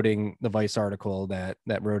quoting the Vice article that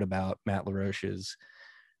wrote about Matt LaRoche's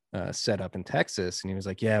setup in Texas. And he was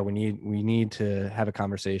like, yeah, we need to have a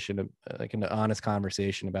conversation, like an honest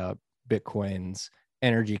conversation about Bitcoin's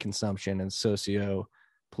energy consumption and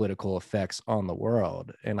socio-political effects on the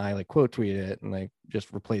world. And I like quote tweeted it and like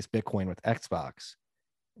just replaced Bitcoin with Xbox.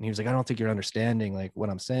 And he was like, I don't think you're understanding like what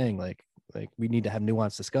I'm saying. Like we need to have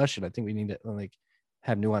nuanced discussion. I think we need to like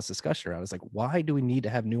have nuanced discussion around. I was like, why do we need to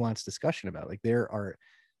have nuanced discussion about it? Like, there are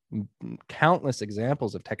countless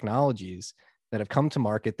examples of technologies that have come to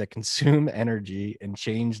market that consume energy and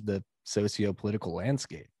change the socio-political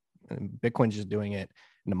landscape. And Bitcoin's just doing it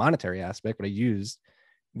in the monetary aspect, but I used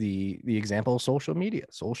the example of social media,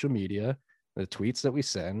 the tweets that we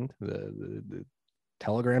send, the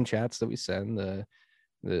Telegram chats that we send, the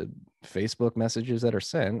Facebook messages that are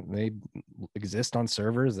sent, they exist on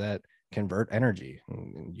servers that convert energy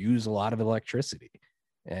and use a lot of electricity.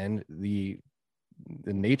 And the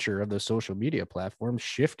nature of the social media platforms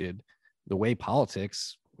shifted the way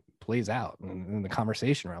politics plays out and the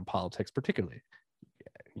conversation around politics, particularly.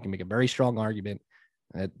 You can make a very strong argument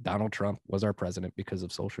that Donald Trump was our president because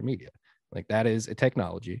of social media. Like, that is a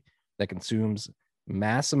technology that consumes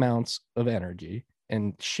mass amounts of energy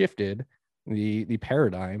and shifted the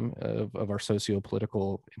paradigm of our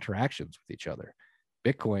socio-political interactions with each other.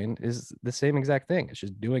 Bitcoin is the same exact thing. It's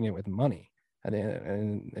just doing it with money.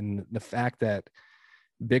 And the fact that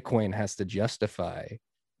Bitcoin has to justify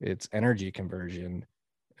its energy conversion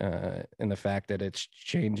and the fact that it's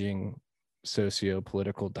changing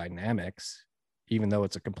socio-political dynamics, even though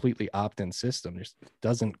it's a completely opt-in system, just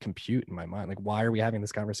doesn't compute in my mind. Like, why are we having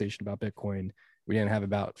this conversation about Bitcoin? We didn't have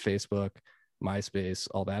about Facebook, MySpace,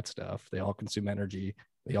 all that stuff. They all consume energy.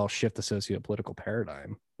 They all shift the socio-political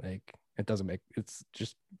paradigm. Like, It doesn't make, it's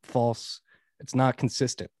just false. It's not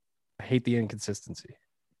consistent. I hate the inconsistency.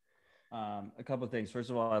 A couple of things. First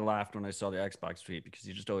of all, I laughed when I saw the Xbox tweet because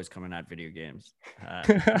you're just always coming at video games.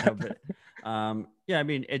 Yeah, I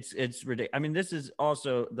mean, it's ridiculous. I mean, this is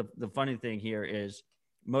also the funny thing here is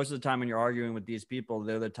most of the time when you're arguing with these people,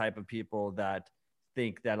 they're the type of people that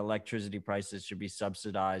think that electricity prices should be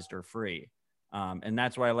subsidized or free. And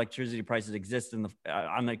that's why electricity prices exist.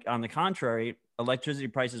 On the contrary, electricity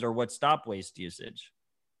prices are what stop waste usage,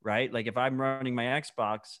 right? Like if I'm running my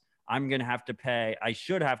Xbox, I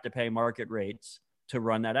should have to pay market rates to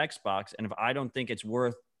run that Xbox. And if I don't think it's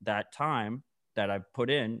worth that time that I've put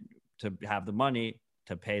in to have the money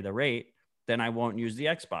to pay the rate, then I won't use the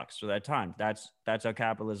Xbox for that time. That's how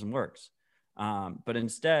capitalism works. But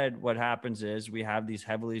instead, what happens is we have these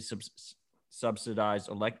heavily subsidized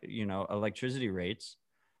electricity rates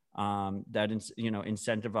that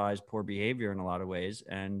incentivize poor behavior in a lot of ways.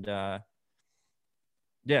 And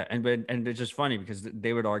yeah, and it's just funny because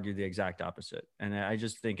they would argue the exact opposite, and I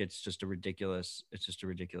just think it's just a ridiculous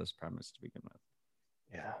premise to begin with.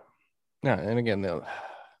 Yeah, no, and again, we're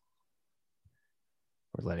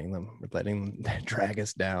letting them drag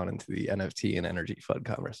us down into the NFT and energy fund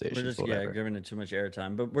conversation. We're just giving it too much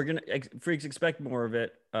airtime, but we're gonna freaks expect more of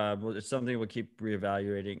it. It's something we'll keep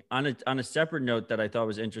reevaluating. On a separate note that I thought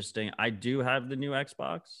was interesting, I do have the new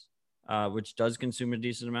Xbox, which does consume a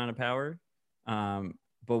decent amount of power.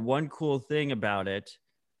 But one cool thing about it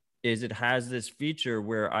is it has this feature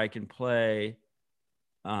where I can play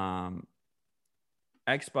Xbox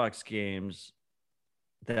games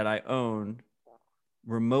that I own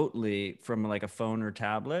remotely from like a phone or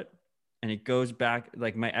tablet. And it goes back,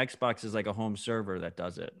 like my Xbox is like a home server that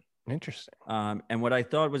does it. Interesting. And what I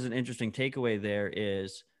thought was an interesting takeaway there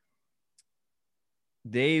is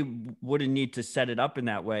they wouldn't need to set it up in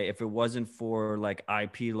that way if it wasn't for like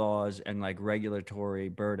IP laws and like regulatory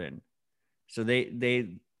burden. So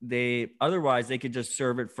they otherwise they could just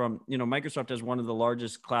serve it from, Microsoft has one of the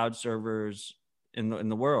largest cloud servers in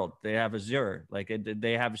the world. They have Azure, like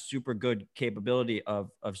they have super good capability of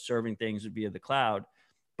serving things via the cloud,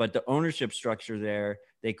 but the ownership structure there,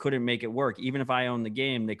 they couldn't make it work. Even if I own the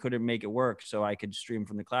game, they couldn't make it work so I could stream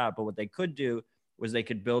from the cloud. But what they could do was they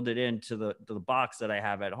could build it into the box that I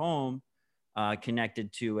have at home,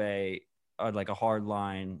 connected to a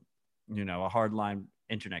hardline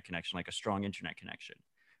internet connection, like a strong internet connection.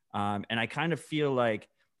 And I kind of feel like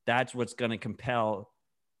that's what's going to compel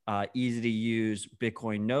easy to use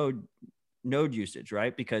Bitcoin node usage,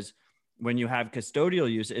 right? Because when you have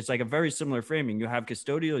custodial use, it's like a very similar framing. You have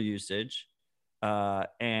custodial usage,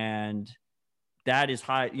 and that is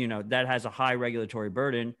high, that has a high regulatory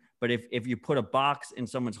burden. But if you put a box in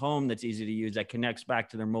someone's home that's easy to use, that connects back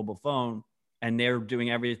to their mobile phone, and they're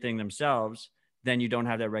doing everything themselves, then you don't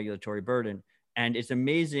have that regulatory burden. And it's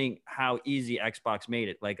amazing how easy Xbox made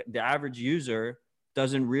it. Like the average user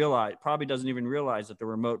probably doesn't even realize that the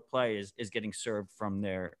remote play is getting served from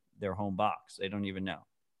their home box. They don't even know.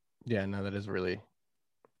 Yeah, no, that is really,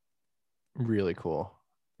 really cool.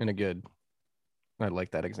 And I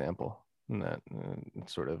like that example and that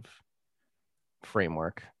sort of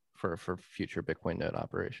framework for future Bitcoin node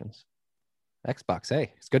operations. Xbox,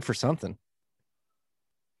 hey, it's good for something.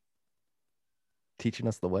 Teaching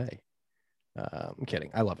us the way. I'm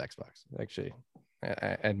kidding. I love Xbox. Actually,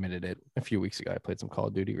 I admitted it a few weeks ago. I played some Call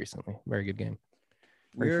of Duty recently. Very good game.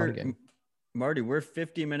 Very fun game. Marty, we're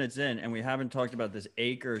 50 minutes in and we haven't talked about this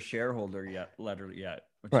Acre shareholder letter yet.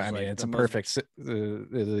 Well, I mean, it's perfect.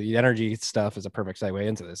 The energy stuff is a perfect segue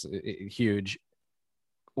into this. Huge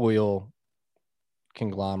oil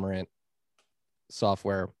conglomerate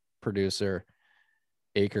software producer,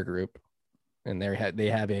 Acre Group, and they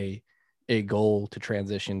have a goal to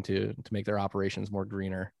transition to make their operations more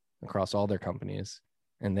greener across all their companies.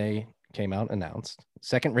 And they came out and announced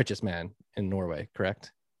second richest man in Norway,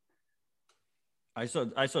 correct? I saw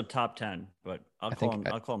top 10, but I'll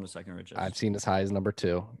call him the second richest. I've seen as high as number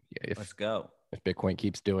 2. Let's go. If Bitcoin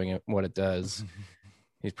keeps doing it, what it does,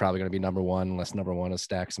 he's probably going to be number 1, unless number 1 has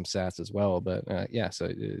stacked some sats as well. But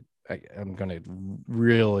so I'm going to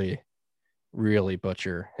really, really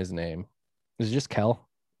butcher his name. Is it just Kjell?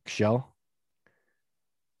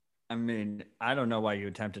 I mean, I don't know why you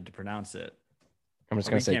attempted to pronounce it. I'm just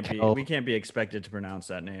going to say we can't be expected to pronounce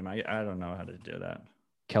that name. I don't know how to do that.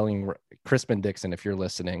 Crispin Dixon, if you're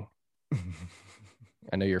listening,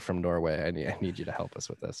 I know you're from Norway. I need you to help us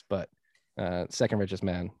with this. But second richest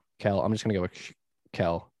man, Kjell. I'm just going to go with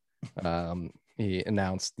Kjell. He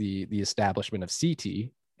announced the establishment of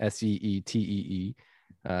Seetee, SEETEE,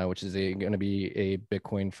 which is going to be a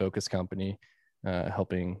Bitcoin focused company,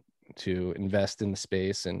 helping to invest in the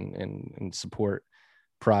space and support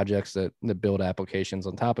projects that build applications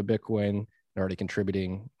on top of Bitcoin. They're already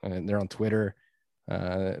contributing. They're on Twitter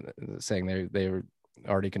saying they're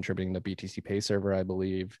already contributing to BTC Pay server, I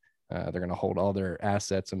believe. They're going to hold all their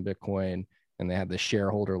assets in Bitcoin, and they have the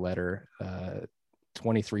shareholder letter,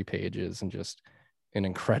 23 pages, and just an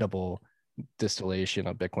incredible distillation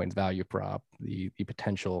of Bitcoin's value prop, the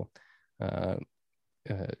potential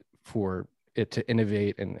for it to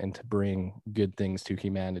innovate and to bring good things to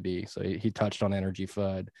humanity. So he touched on Energy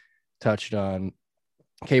FUD, touched on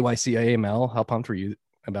KYC AML. How pumped were you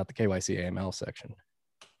about the KYC AML section?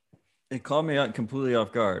 It caught me out completely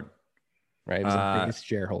off guard. Right, it was a base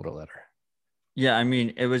shareholder letter. Yeah, I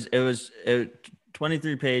mean, it was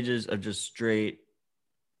 23 pages of just straight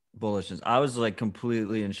bullishness. I was like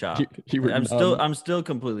completely in shock. I'm still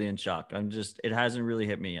completely in shock. It hasn't really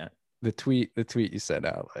hit me yet. The tweet you sent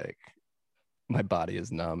out, like, my body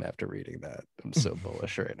is numb after reading that. I'm so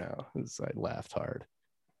bullish right now. I laughed hard.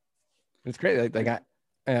 It's great. Like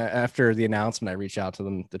after the announcement, I reached out to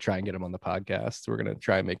them to try and get them on the podcast. We're gonna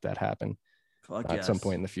try and make that happen at some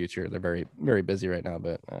point in the future. They're very, very busy right now,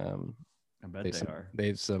 but I bet they are. They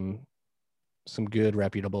have some good,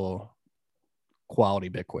 reputable, quality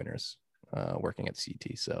Bitcoiners working at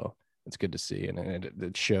CT. So it's good to see, and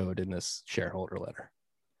it showed in this shareholder letter.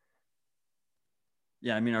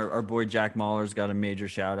 Yeah, I mean, our boy Jack Mahler's got a major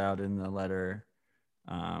shout out in the letter.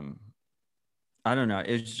 I don't know.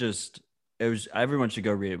 Everyone should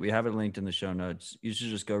go read it. We have it linked in the show notes. You should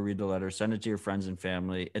just go read the letter, send it to your friends and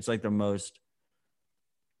family. It's like the most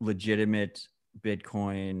legitimate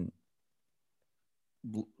Bitcoin,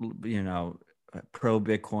 pro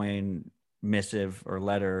Bitcoin missive or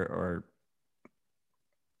letter or,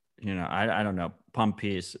 I don't know, pump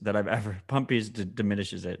piece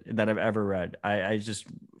diminishes it, that I've ever read. I just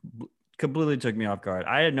completely took me off guard.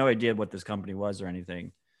 I had no idea what this company was or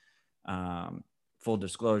anything. Full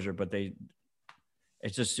disclosure, but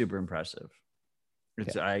it's just super impressive.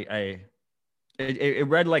 It's it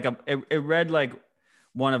read like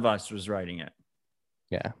one of us was writing it.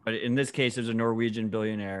 Yeah. But in this case, there's a Norwegian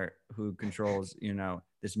billionaire who controls,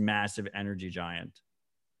 this massive energy giant.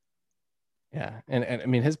 Yeah. And I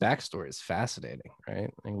mean, his backstory is fascinating,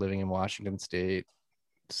 right? Like living in Washington State,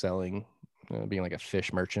 selling, being like a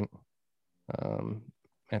fish merchant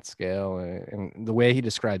at scale. And the way he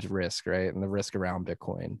describes risk, right? And the risk around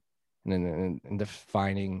Bitcoin, and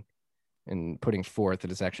defining and putting forth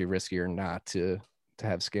that it's actually riskier not to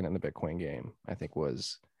have skin in the Bitcoin game, I think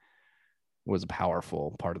was a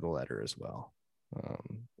powerful part of the letter as well.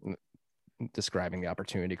 Describing the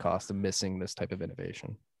opportunity cost of missing this type of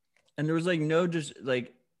innovation. And there was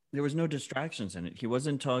there was no distractions in it. He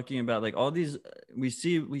wasn't talking about like all these, we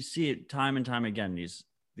see it time and time again,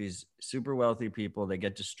 these super wealthy people, they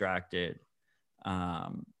get distracted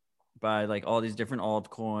by like all these different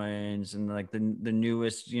altcoins and like the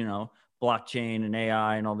newest, blockchain and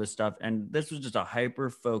AI and all this stuff. And this was just a hyper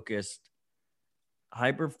focused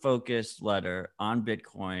letter on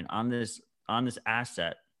Bitcoin, on this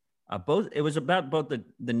asset. It was about both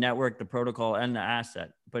the network, the protocol, and the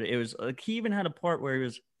asset. But it was like he even had a part where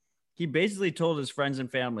he basically told his friends and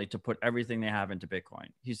family to put everything they have into Bitcoin.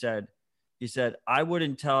 He said, I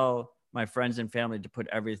wouldn't tell my friends and family to put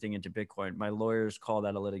everything into Bitcoin. My lawyers call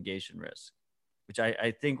that a litigation risk, which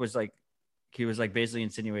I think was like, he was like basically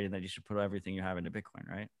insinuating that you should put everything you have into Bitcoin,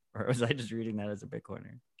 right? Or was I just reading that as a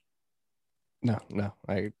Bitcoiner? No,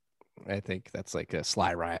 I think that's like a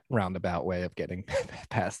sly roundabout way of getting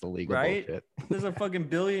past the legal bullshit. There's a fucking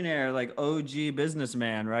billionaire, like OG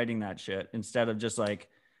businessman writing that shit instead of just like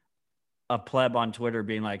a pleb on Twitter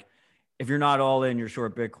being like, if you're not all in, you're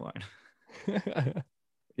short Bitcoin.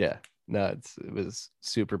 Yeah, no, it was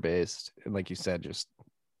super based. And like you said, just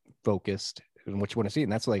focused on what you want to see.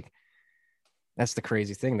 And that's the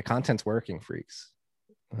crazy thing. The content's working, freaks.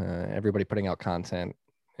 Everybody putting out content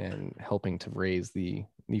and helping to raise the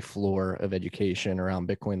floor of education around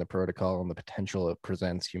Bitcoin, the protocol, and the potential it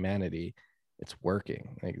presents humanity. It's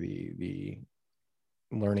working. Like the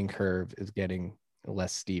learning curve is getting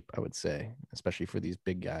less steep, I would say, especially for these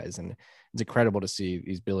big guys. And it's incredible to see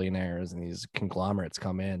these billionaires and these conglomerates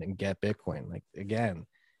come in and get Bitcoin. Like, again,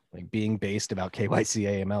 like being based about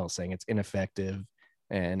KYC AML, saying it's ineffective.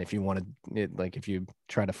 And if you want to, if you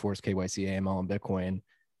try to force KYC AML on Bitcoin,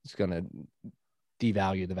 it's going to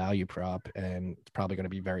devalue the value prop, and it's probably going to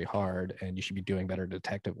be very hard, and you should be doing better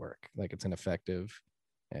detective work. Like, it's ineffective.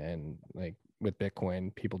 And like with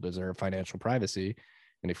Bitcoin, people deserve financial privacy.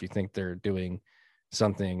 And if you think they're doing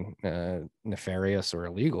something nefarious or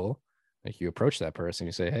illegal, like, you approach that person,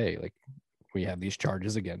 you say, hey, like, we have these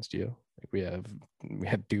charges against you. Like we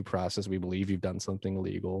have due process. We believe you've done something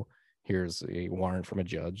illegal. Here's a warrant from a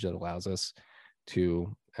judge that allows us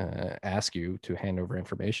to ask you to hand over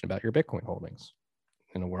information about your Bitcoin holdings.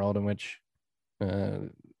 In a world in which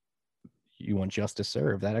you want justice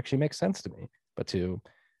served, that actually makes sense to me. But to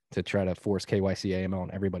try to force KYC AML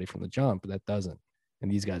on everybody from the jump, that doesn't.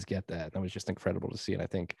 And these guys get that. That was just incredible to see. And I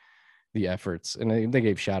think the efforts, and they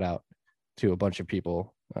gave shout out to a bunch of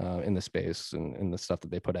people in the space and the stuff that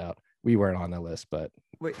they put out. We weren't on that list, but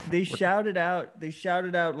wait, they shouted out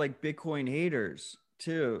like Bitcoin haters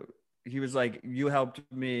too. He was like, you helped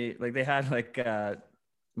me. Like they had like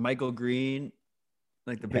Michael Green,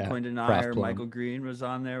 like the Bitcoin denier. Michael Green was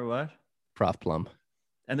on there. What? Prof Plum.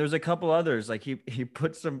 And there's a couple others. Like he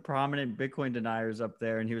put some prominent Bitcoin deniers up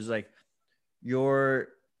there, and he was like, your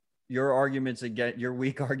arguments against your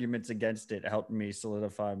weak arguments against it helped me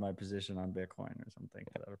solidify my position on Bitcoin or something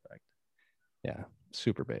to that effect. Yeah,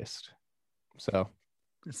 super based. So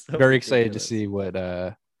So very excited to ridiculous. see what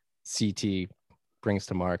CT brings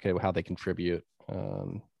to market, how they contribute.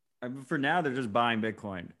 For now, they're just buying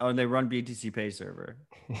Bitcoin. Oh, and they run BTC Pay server.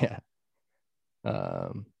 Yeah.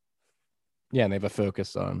 Yeah, and they have a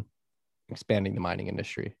focus on expanding the mining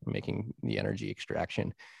industry, making the energy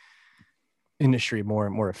extraction industry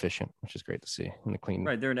more efficient, which is great to see. And the clean.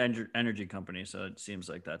 Right, they're an energy company, so it seems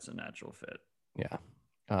like that's a natural fit. Yeah.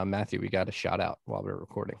 Matthew, we got a shout out while we were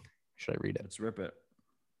recording. Should I read it? Let's rip it.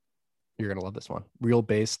 You're going to love this one. Real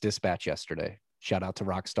Base Dispatch yesterday. Shout out to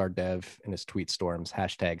Rockstar Dev and his tweet storms.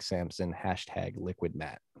 #Samson,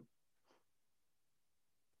 #LiquidMatt.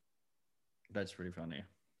 That's pretty funny.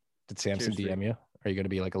 Did Samson Cheers, DM you? Are you going to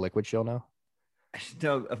be like a Liquid Shill now?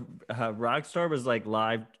 No, Rockstar was like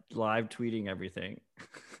live tweeting everything.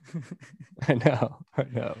 I know.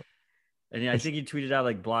 And yeah, I think he tweeted out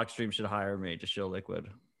like Blockstream should hire me to show Liquid.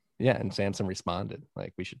 Yeah, and Samson responded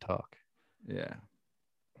like, we should talk. Yeah.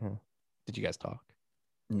 Did you guys talk?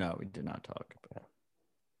 No, we did not talk. Yeah.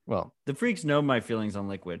 Well, The freaks know my feelings on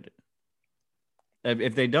Liquid.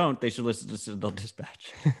 If they don't, they should listen to Citadel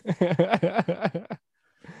Dispatch.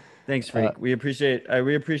 Thanks, freak. We appreciate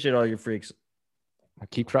all your freaks.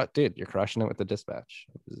 Dude, you're crushing it with the Dispatch.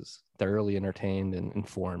 I was thoroughly entertained and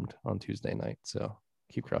informed on Tuesday night. So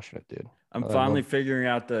keep crushing it, dude. I'm finally figuring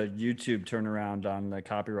out the YouTube turnaround on the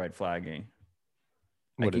copyright flagging.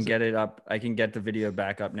 I can get it up. I can get the video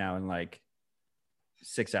back up now in like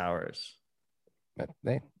 6 hours. I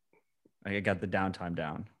got the downtime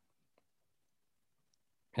down.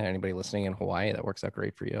 And anybody listening in Hawaii, that works out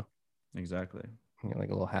great for you. Exactly. You get like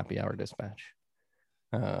a little happy hour dispatch.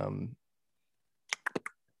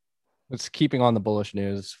 It's keeping on the bullish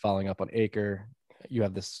news, following up on Acre. You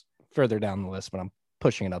have this further down the list, but I'm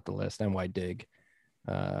pushing it up the list. NY Dig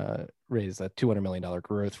raised a $200 million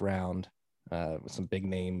growth round with some big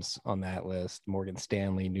names on that list. Morgan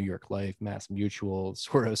Stanley, New York Life, Mass Mutual,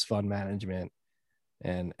 Soros Fund Management,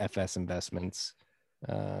 and FS Investments.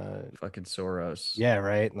 Fucking Soros. Yeah,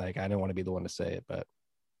 right. Like, I didn't want to be the one to say it, but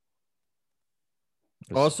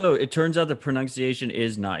also it turns out the pronunciation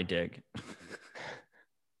is Nydig.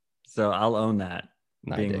 So I'll own that.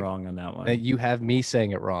 Being wrong on that one. You have me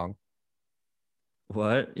saying it wrong.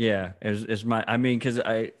 What? Yeah, it's my. I mean, because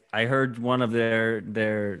I heard one of their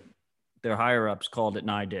higher ups called it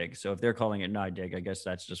Nydig. So if they're calling it Nydig, I guess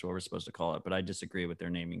that's just what we're supposed to call it. But I disagree with their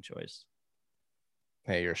naming choice.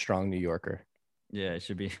 Hey, you're a strong New Yorker. Yeah, it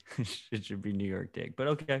should be New York Dig. But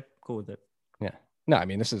okay, cool with it. Yeah. No, I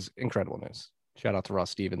mean, this is incredible news. Shout out to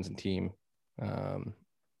Ross Stevens and team.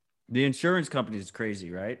 The insurance company is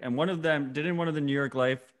crazy, right? And one of the New York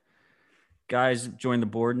Life guys join the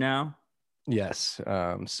board now? Yes.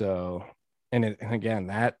 So again,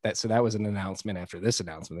 that was an announcement after this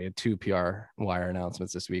announcement. They had 2 PR wire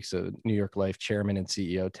announcements this week. So New York Life chairman and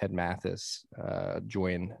CEO Ted Mathis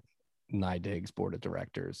joined Nydig's board of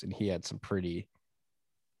directors, and he had some pretty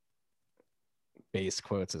base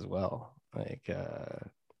quotes as well. Like,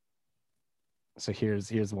 so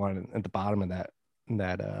here's one at the bottom of that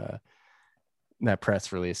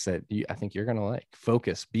press release that I think you're gonna like.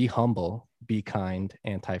 Focus, be humble, be kind,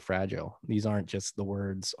 anti-fragile. These aren't just the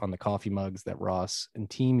words on the coffee mugs that Ross and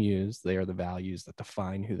team use. They are the values that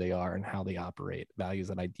define who they are and how they operate. Values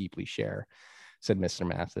that I deeply share, said Mr.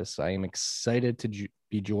 Mathis. I am excited to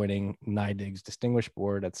be joining Nydig's distinguished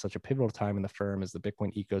board at such a pivotal time in the firm as the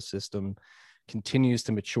Bitcoin ecosystem continues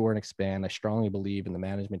to mature and expand. I strongly believe in the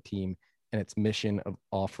management team and its mission of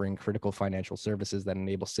offering critical financial services that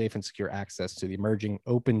enable safe and secure access to the emerging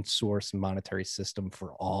open source monetary system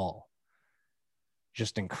for all.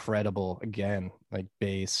 Just incredible. Again, like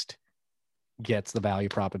based, gets the value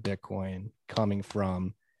prop of Bitcoin coming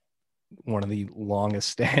from the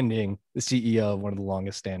CEO of one of the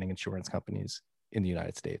longest standing insurance companies in the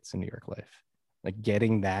United States, in New York Life. Like,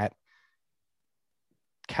 getting that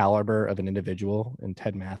caliber of an individual, and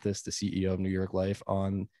Ted Mathis, the CEO of New York Life,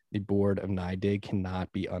 on the board of NYDIG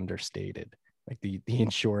cannot be understated. Like, the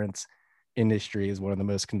insurance industry is one of the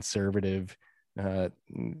most conservative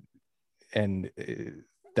and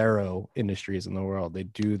thorough industries in the world. They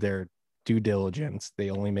do their due diligence. They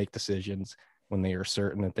only make decisions when they are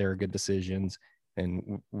certain that they're good decisions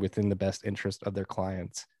and within the best interest of their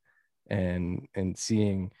clients. And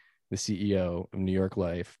seeing the CEO of New York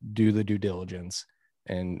Life do the due diligence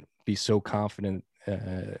and be so confident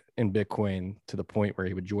in Bitcoin to the point where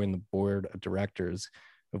he would join the board of directors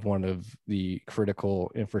of one of the critical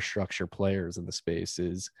infrastructure players in the space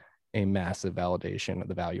is a massive validation of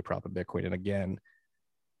the value prop of Bitcoin. And again,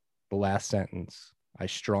 the last sentence, I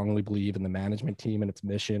strongly believe in the management team and its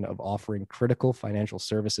mission of offering critical financial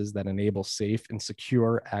services that enable safe and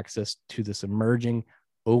secure access to this emerging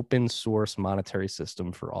open source monetary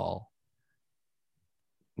system for all.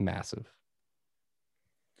 Massive.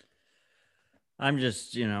 I'm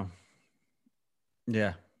just, yeah.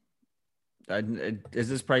 Is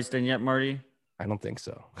this priced in yet, Marty? I don't think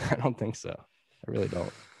so. I really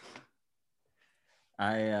don't.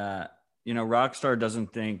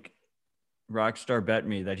 Rockstar bet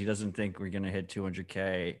me that he doesn't think we're going to hit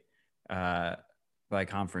 200K by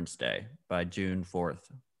conference day, by June 4th,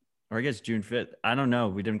 or I guess June 5th. I don't know.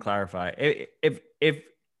 We didn't clarify. If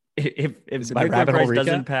Bitcoin price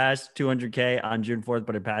doesn't pass 200K on June 4th,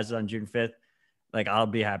 but it passes on June 5th, like, I'll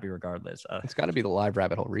be happy regardless. It's got to be the live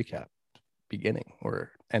rabbit hole recap, beginning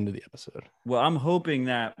or end of the episode. Well, I'm hoping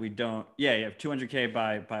that we don't. Yeah, 200K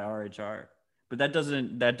by RHR, but that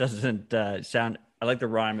doesn't sound. I like the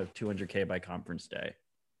rhyme of 200K by conference day.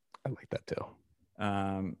 I like that too.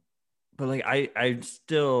 But like, I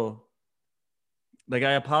still, like,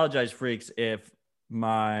 I apologize, freaks, if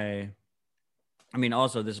also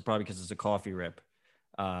this is probably because it's a coffee rip,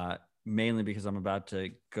 mainly because I'm about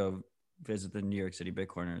to go visit the New York City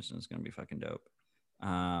Bitcoiners and it's going to be fucking dope.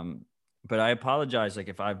 But I apologize, like,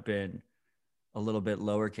 if I've been a little bit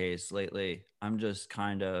lowercase lately. I'm just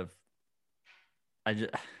kind of,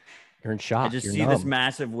 you're in shock. I just You're see numb. this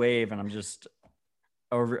massive wave and I'm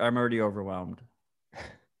already overwhelmed.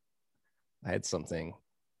 I had something,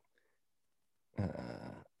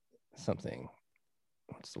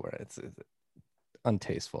 what's the word? It's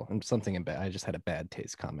untasteful and something in bad. I just had a bad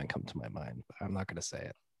taste comment come to my mind, but I'm not going to say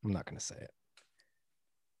it.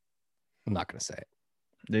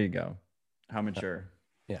 There you go. How mature?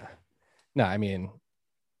 Yeah. No, I mean,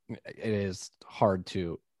 it is hard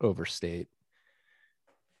to overstate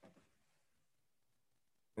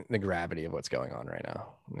the gravity of what's going on right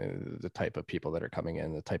now. The type of people that are coming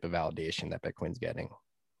in, the type of validation that Bitcoin's getting.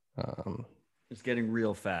 It's getting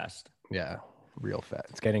real fast. Yeah, real fast.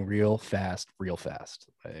 It's getting real fast.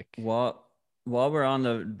 Like, while we're on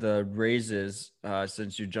the raises,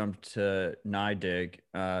 since you jumped to NYDIG,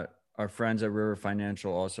 our friends at River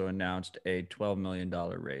Financial also announced a $12 million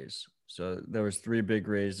raise. So there was 3 big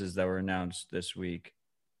raises that were announced this week: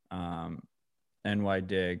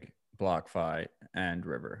 NYDIG, BlockFi, and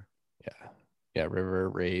River. Yeah. River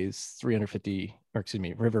raised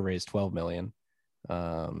River raised 12 million.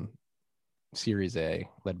 Series A,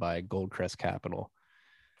 led by Goldcrest Capital.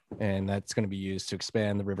 And that's going to be used to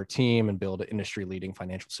expand the River team and build industry-leading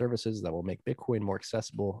financial services that will make Bitcoin more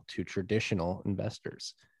accessible to traditional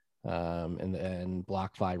investors. And then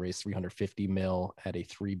BlockFi raised 350 mil at a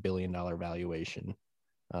 $3 billion valuation,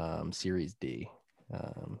 Series D.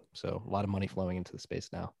 So a lot of money flowing into the space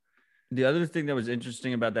now. The other thing that was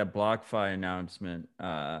interesting about that BlockFi announcement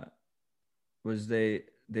was they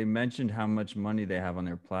mentioned how much money they have on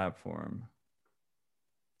their platform.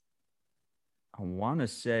 I want to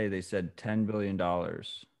say they said $10 billion,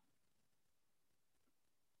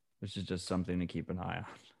 which is just something to keep an eye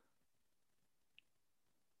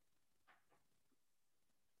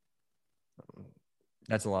on.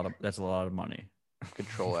 That's a lot of money.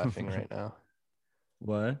 Control effing right now.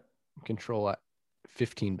 What? Control at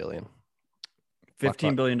 15 billion.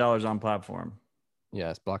 $15 billion on platform.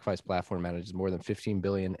 Yes, BlockFi's platform manages more than 15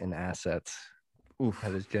 billion in assets.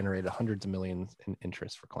 That has generated hundreds of millions in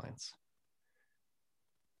interest for clients.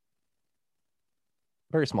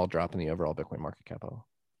 Very small drop in the overall Bitcoin market cap.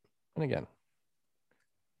 And again,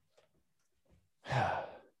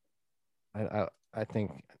 I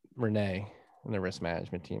think Renee and the risk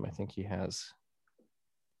management team, I think he has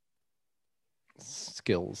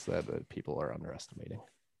skills that people are underestimating.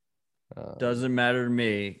 Doesn't matter to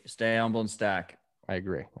me. Stay humble and stack. I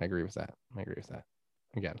agree with that.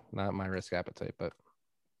 Again, not my risk appetite, but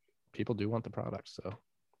people do want the product. So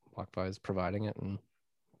BlockFi is providing it and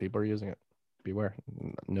people are using it. Beware,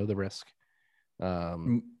 know the risk.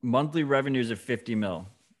 Monthly revenues of 50 mil.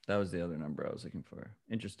 That was the other number I was looking for.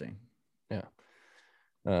 Interesting. Yeah.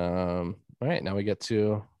 All right. Now we get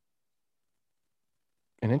to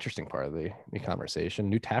an interesting part of the conversation.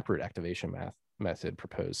 New Taproot activation method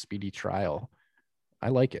proposed, speedy trial. I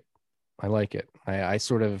like it. I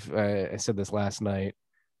sort of, I said this last night.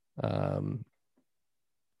 I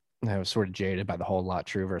was sort of jaded by the whole lot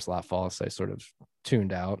true versus lot false. I sort of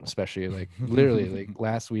tuned out, especially like literally like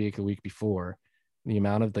last week, the week before. The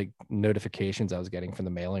amount of like notifications I was getting from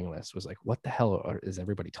the mailing list was like, what the hell is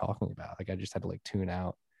everybody talking about? Like I just had to like tune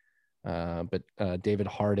out. But David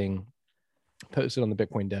Harding posted on the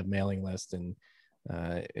Bitcoin Dev mailing list, and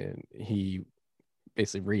he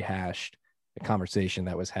basically rehashed a conversation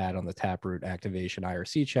that was had on the Taproot activation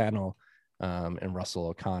IRC channel. And Russell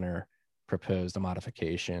O'Connor proposed a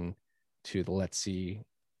modification to the let's see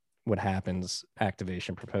what happens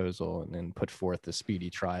activation proposal, and then put forth the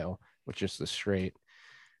speedy trial, which is the straight,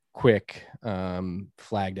 quick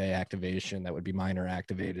flag day activation that would be miner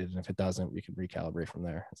activated. And if it doesn't, we can recalibrate from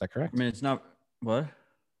there. Is that correct? I mean, it's not what?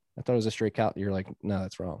 I thought it was a straight count. You're like, no,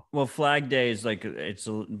 that's wrong. Well, flag day is like, that's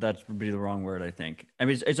would be the wrong word, I think. I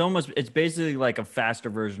mean, it's basically like a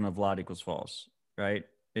faster version of lot equals false, right?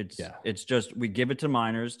 It's just, we give it to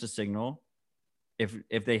miners to signal.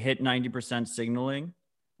 If they hit 90% signaling,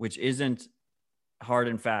 which isn't hard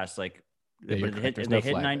and fast, like if they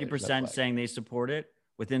hit 90% saying they support it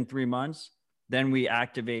within 3 months, then we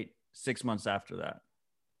activate 6 months after that.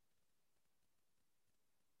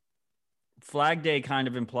 Flag day kind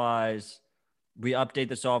of implies we update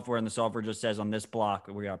the software and the software just says on this block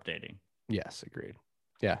we're updating. Yes, agreed.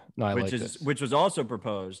 Yeah, no, I like this. Which was also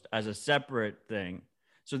proposed as a separate thing.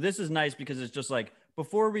 So this is nice because it's just like,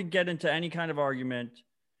 before we get into any kind of argument,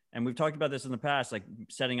 and we've talked about this in the past, like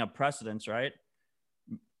setting up precedents, right?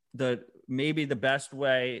 Maybe the best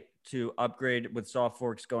way to upgrade with soft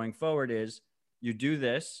forks going forward is you do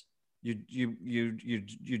this, you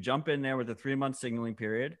jump in there with a 3-month signaling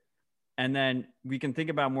period, and then we can think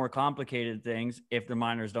about more complicated things if the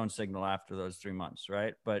miners don't signal after those 3 months,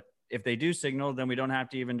 right? But if they do signal, then we don't have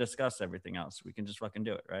to even discuss everything else. We can just fucking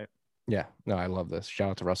do it, right? Yeah, no, I love this. Shout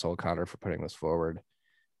out to Russell O'Connor for putting this forward.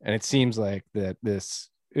 And it seems like that this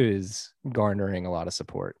is garnering a lot of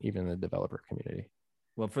support, even in the developer community.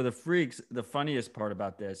 Well, for the freaks, the funniest part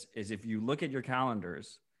about this is if you look at your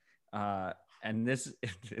calendars, and this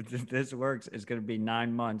works, it's going to be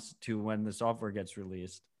 9 months to when the software gets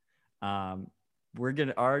released. We're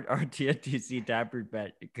gonna our TFTC Taproot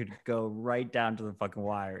bet, it could go right down to the fucking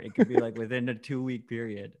wire. It could be like within a 2-week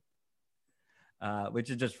period, which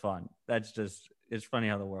is just fun. It's funny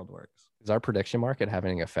how the world works. Is our prediction market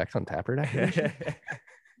having an effect on Taproot activation?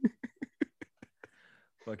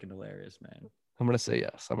 Fucking hilarious, man. I'm gonna say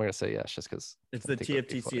yes. Just because it's the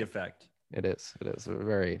TFTC effect. It is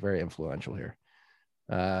very, very influential here.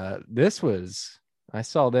 I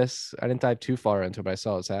saw this. I didn't dive too far into it, but I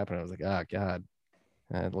saw this happen. I was like, oh god,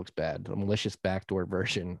 it looks bad. A malicious backdoor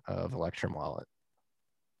version of Electrum Wallet.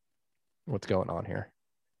 What's going on here?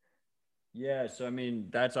 Yeah, so I mean,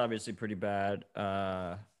 that's obviously pretty bad.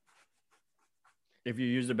 If you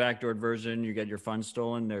use the backdoored version, you get your funds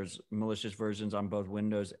stolen. There's malicious versions on both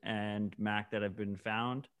Windows and Mac that have been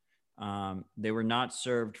found. They were not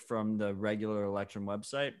served from the regular Electrum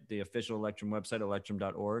website. The official Electrum website,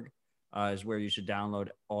 electrum.org, is where you should download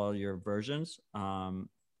all your versions.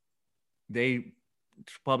 They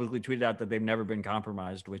publicly tweeted out that they've never been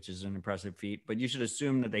compromised, which is an impressive feat. But you should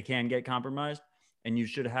assume that they can get compromised, and you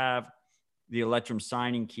should have the Electrum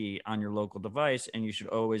signing key on your local device, and you should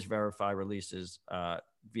always verify releases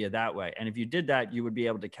via that way. And if you did that, you would be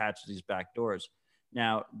able to catch these backdoors.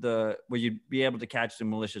 Now, you'd be able to catch the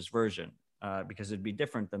malicious version because it'd be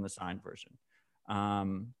different than the signed version.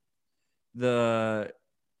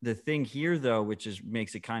 The thing here, though, which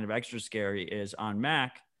makes it kind of extra scary, is on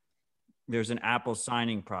Mac, there's an Apple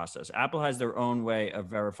signing process. Apple has their own way of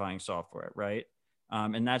verifying software, right?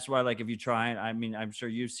 And that's why, like, if you try, I mean, I'm sure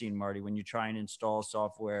you've seen, Marty, when you try and install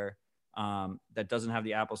software that doesn't have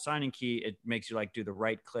the Apple signing key, it makes you like do the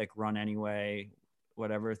right click, run anyway,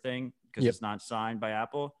 whatever thing, because it's not signed by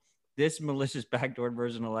Apple. This malicious backdoor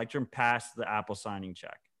version of Electrum passed the Apple signing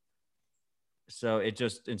check. So it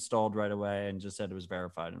just installed right away and just said it was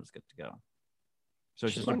verified and was good to go. So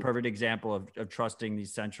it's just a perfect example of trusting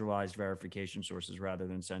these centralized verification sources rather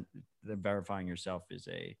than verifying yourself is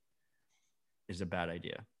a bad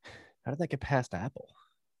idea. How did that get past Apple?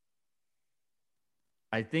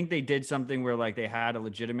 I think they did something where like they had a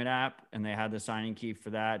legitimate app and they had the signing key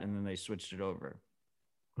for that, and then they switched it over.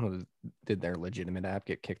 Well, did their legitimate app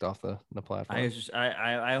get kicked off the platform?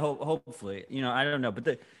 I hope, hopefully, I don't know,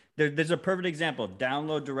 but there's a perfect example.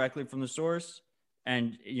 Download directly from the source,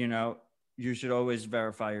 and you should always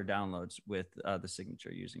verify your downloads with the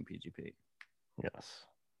signature using PGP. Yes.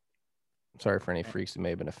 Sorry for any freaks who may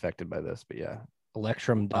have been affected by this, but yeah,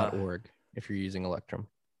 electrum.org if you're using Electrum.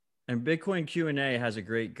 And Bitcoin Q&A has a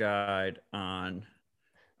great guide on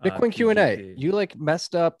Bitcoin Q&A. PGP. You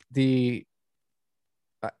messed up the.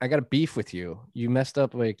 I got a beef with you. You messed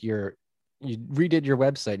up you redid your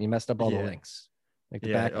website and you messed up all the links. Like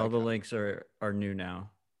the back all the icon. links are new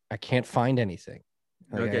now. I can't find anything.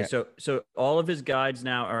 Okay, so all of his guides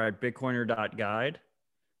now are at bitcoiner.guide.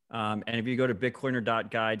 And if you go to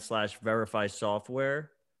bitcoiner.guide/verify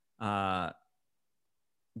software,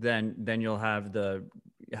 then you'll have the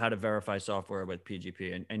how to verify software with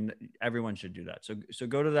PGP, and everyone should do that. So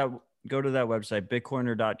go to that website,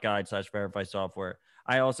 bitcoiner.guide/verify software.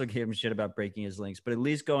 I also gave him shit about breaking his links, but at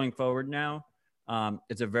least going forward now,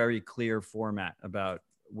 it's a very clear format about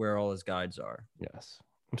where all his guides are. Yes.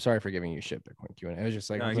 I'm sorry for giving you shit, Bitcoin Q&A. I was just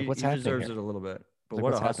like, he, what's he happening deserves here? it a little bit, but Like,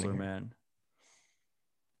 what a what's hustler, happening man.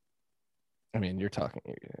 I mean,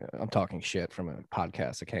 I'm talking shit from a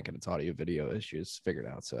podcast that can't get its audio video issues figured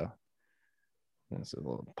out. So it's a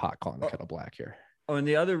little pot calling the kettle black here. Oh, and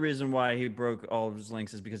the other reason why he broke all of his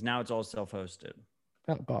links is because now it's all self-hosted.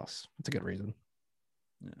 Oh, boss. That's a good reason.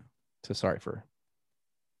 Yeah. So sorry for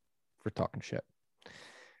talking shit.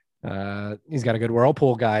 He's got a good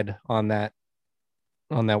Whirlpool guide on that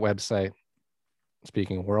website.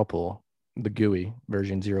 Speaking of Whirlpool, the GUI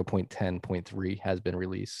version 0.10.3 has been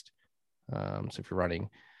released. So if you're running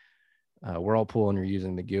Whirlpool and you're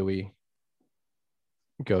using the GUI,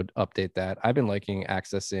 go update that. I've been liking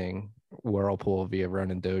accessing Whirlpool via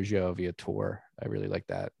Ronin Dojo via Tor. I really like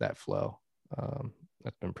that flow.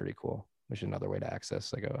 That's been pretty cool. Which is another way to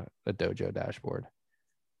access like a Dojo dashboard.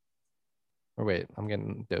 Or wait, I'm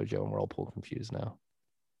getting Dojo and Whirlpool confused now.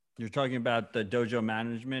 You're talking about the Dojo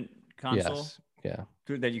management console? Yes. Yeah.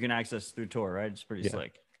 That you can access through Tor, right? It's pretty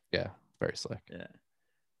slick. Yeah, very slick. Yeah.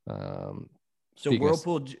 So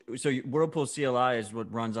Whirlpool CLI is what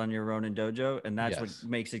runs on your Ronin Dojo, and that's what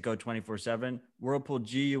makes it go 24/7. Whirlpool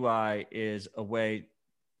GUI is a way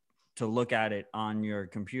to look at it on your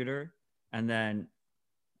computer, and then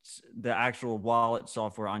the actual wallet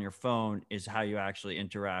software on your phone is how you actually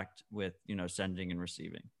interact with, sending and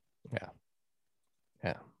receiving.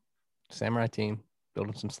 Yeah. Samurai team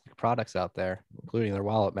building some products out there, including their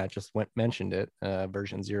wallet. Matt just mentioned it.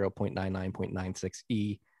 Version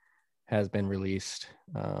 0.99.96e has been released.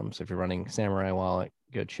 So if you're running Samurai wallet,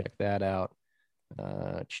 go check that out.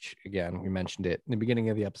 Again, we mentioned it in the beginning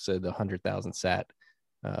of the episode. The 100,000 sat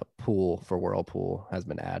pool for Whirlpool has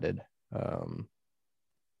been added.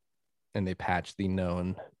 And they patched the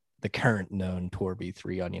current known Tor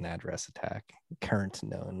v3 onion address attack. Current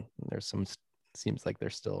known. There's seems like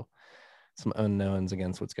there's still some unknowns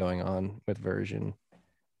against what's going on with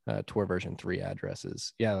Tor version 3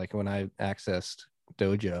 addresses. Yeah, like when I accessed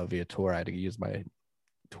Dojo via Tor, I had to use my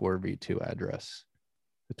Tor v2 address.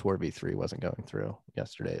 The Tor v3 wasn't going through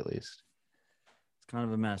yesterday, at least. It's kind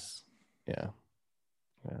of a mess. Yeah.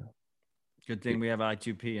 Good thing we have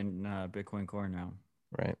I2P and Bitcoin Core now.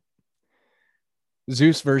 Right.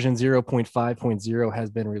 Zeus version 0.5.0 has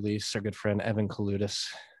been released. Our good friend Evan Kalutis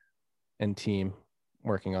and team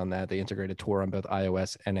working on that. They integrated Tor on both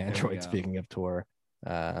iOS and Android, speaking of Tor.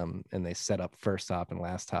 And they set up first hop and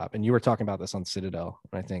last hop. And you were talking about this on Citadel.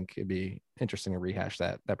 And I think it'd be interesting to rehash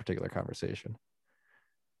that particular conversation.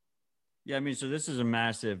 Yeah, I mean, so this is a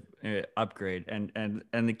massive upgrade. And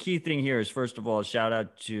the key thing here is, first of all, shout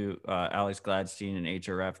out to Alex Gladstein and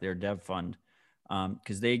HRF, their dev fund,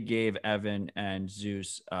 because they gave Evan and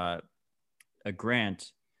Zeus a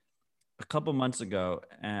grant a couple months ago.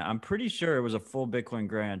 And I'm pretty sure it was a full Bitcoin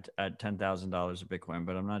grant at $10,000 of Bitcoin,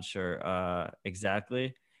 but I'm not sure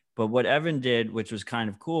exactly. But what Evan did, which was kind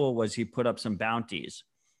of cool, was he put up some bounties.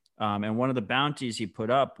 And one of the bounties he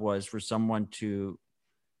put up was for someone to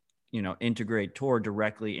integrate Tor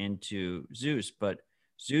directly into Zeus, but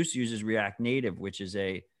Zeus uses React Native, which is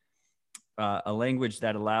a language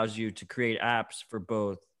that allows you to create apps for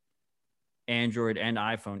both Android and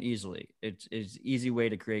iPhone easily. It's an easy way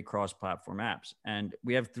to create cross-platform apps. And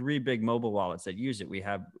we have 3 big mobile wallets that use it. We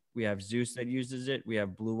have Zeus that uses it, we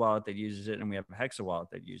have Blue Wallet that uses it, and we have Hexa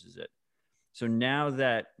Wallet that uses it. So now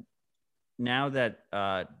that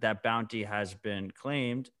that bounty has been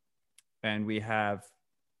claimed, and we have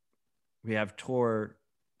Tor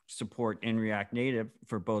support in React Native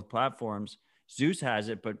for both platforms. Zeus has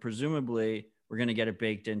it, but presumably we're going to get it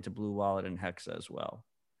baked into Blue Wallet and Hexa as well.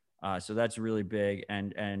 So that's really big,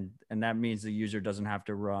 and that means the user doesn't have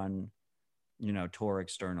to run, Tor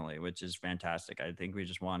externally, which is fantastic. I think we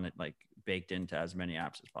just want it like baked into as many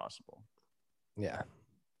apps as possible. Yeah.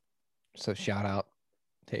 So shout out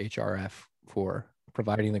to HRF for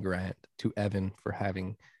providing the grant, to Evan for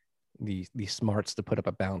having the smarts to put up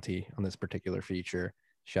a bounty on this particular feature.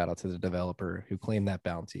 Shout out to the developer who claimed that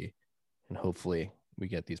bounty, and hopefully we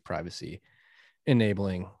get these privacy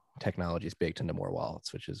enabling technologies baked into more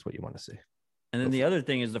wallets, which is what you want to see. And then the other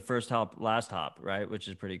thing is the first hop, last hop, right? Which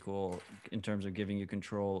is pretty cool in terms of giving you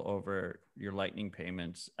control over your Lightning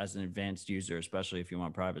payments as an advanced user, especially if you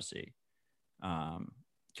want privacy.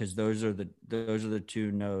 Because those are the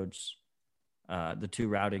two nodes, the two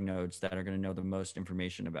routing nodes that are going to know the most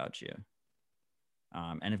information about you.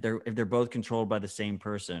 And if they're both controlled by the same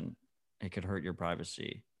person, it could hurt your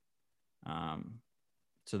privacy.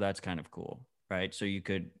 So that's kind of cool, right? So you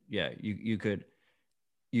could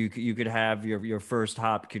have your first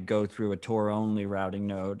hop could go through a Tor only routing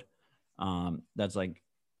node that's like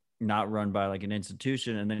not run by like an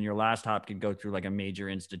institution, and then your last hop could go through like a major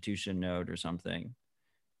institution node or something,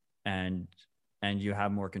 and you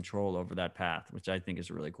have more control over that path, which I think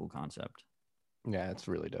is a really cool concept. Yeah, it's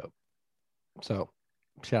really dope. So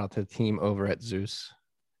shout out to the team over at Zeus.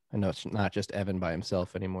 I know it's not just Evan by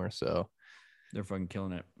himself anymore, so they're fucking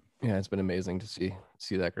killing it. Yeah, it's been amazing to see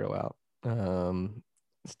that grow out.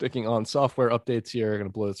 Sticking on software updates here, going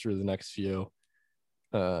to blow through the next few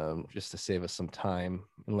just to save us some time,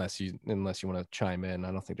 unless you want to chime in.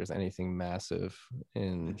 I don't think there's anything massive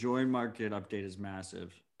in the join market update is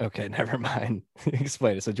massive. Okay, never mind.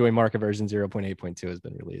 Explain it. So join market version 0.8.2 has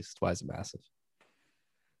been released. Why is it massive?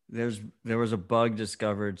 There was a bug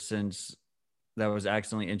discovered since that was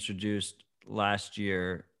accidentally introduced last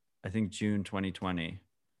year, I think June 2020.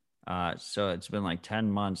 So it's been like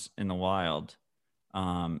 10 months in the wild.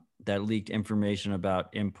 That leaked information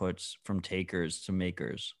about inputs from takers to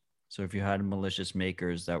makers. So if you had malicious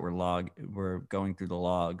makers that were going through the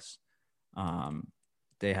logs,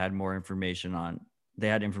 they had more information on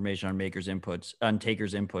makers' inputs, on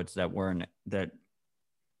takers' inputs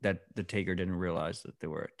that the taker didn't realize that they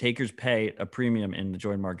were. Takers pay a premium in the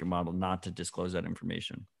join market model not to disclose that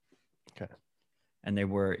information. Okay. And they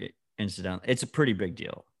were incidental. It's a pretty big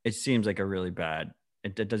deal. It seems like a really bad.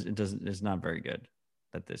 It's not very good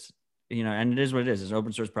that this, and it is what it is. It's an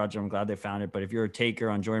open source project. I'm glad they found it. But if you're a taker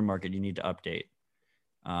on join market, you need to update.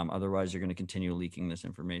 Otherwise, you're going to continue leaking this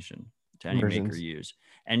information to any maker you use.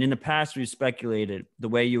 And in the past, we've speculated the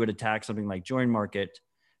way you would attack something like join market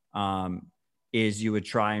is you would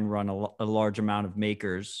try and run a large amount of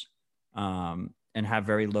makers and have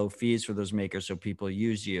very low fees for those makers, so people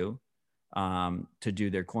use you to do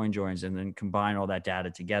their coin joins, and then combine all that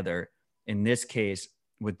data together. In this case,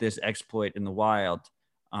 with this exploit in the wild,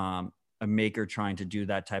 a maker trying to do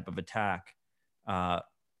that type of attack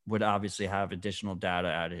would obviously have additional data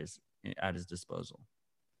at his disposal.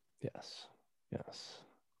 Yes.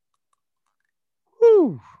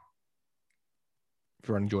 Woo! If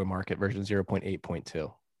you're running join market version 0.8.2,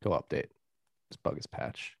 go update. This bug is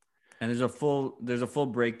patched. And there's a full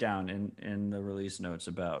breakdown in the release notes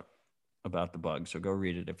about the bug. So go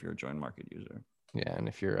read it if you're a join market user. Yeah, and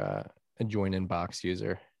if you're a join inbox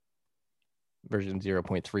user, version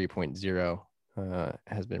 0.3.0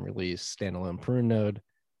 has been released, standalone prune node.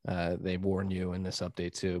 They warn you in this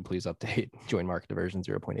update too, please update join market to version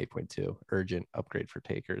 0.8.2, urgent upgrade for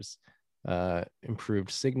takers. Improved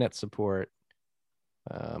Signet support.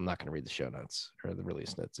 I'm not going to read the show notes or the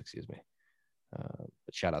release notes, excuse me.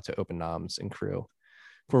 But shout out to OpenNoms and crew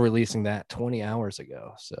for releasing that 20 hours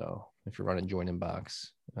ago. So if you're running join inbox,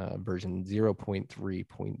 version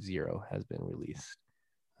 0.3.0 has been released.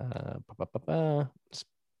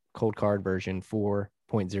 Cold card version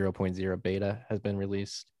 4.0.0 beta has been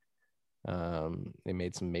released. They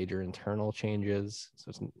made some major internal changes.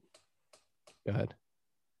 So go ahead.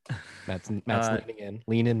 Matt's leaning in.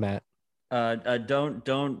 Lean in, Matt.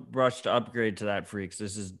 Don't rush to upgrade to that, freaks.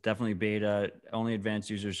 This is definitely beta. Only advanced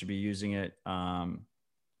users should be using it.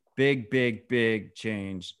 Big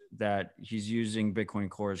change that he's using Bitcoin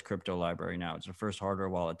Core's crypto library now. It's the first hardware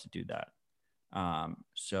wallet to do that.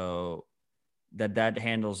 So that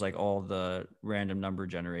handles like all the random number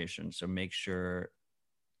generation. So make sure.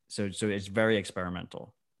 So it's very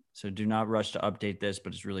experimental. So do not rush to update this,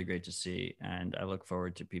 but it's really great to see, and I look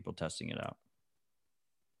forward to people testing it out.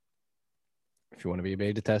 If you want to be a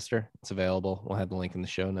beta tester, it's available. We'll have the link in the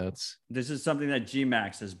show notes. This is something that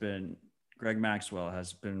Greg Maxwell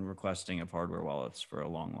has been requesting of hardware wallets for a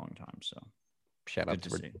long time. So shout out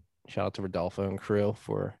to Rodolfo and crew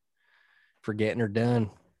for getting her done.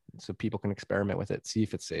 so people can experiment with it, see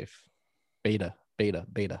if it's safe. Beta,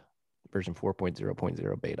 version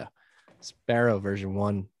 4.0.0 beta. Sparrow version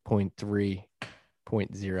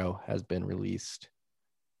 1.3.0 has been released.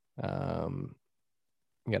 You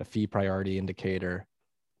got a fee priority indicator.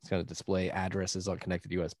 It's going to display addresses on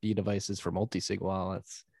connected USB devices for multi-sig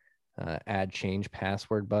wallets. Add change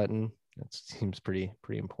password button. That seems pretty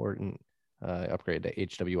important. Upgrade to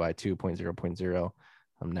HWI 2.0.0.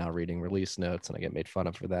 I'm now reading release notes and I get made fun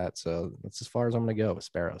of for that. So that's as far as I'm going to go with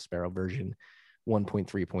Sparrow version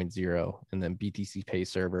 1.3.0, and then BTC Pay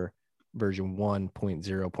Server version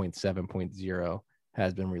 1.0.7.0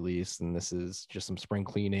 has been released. And this is just some spring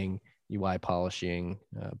cleaning, UI polishing,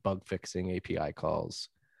 bug fixing, API calls.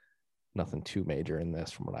 Nothing too major in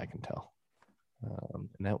this from what I can tell. And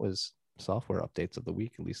that was software updates of the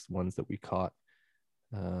week, at least the ones that we caught.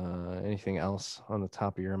 Anything else on the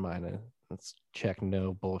top of your mind? Let's check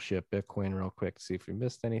no bullshit Bitcoin real quick to see if we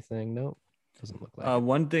missed anything. Nope, doesn't look like it.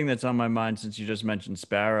 One thing that's on my mind since you just mentioned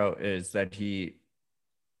Sparrow is that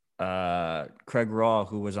Craig Raw,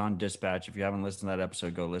 who was on Dispatch, if you haven't listened to that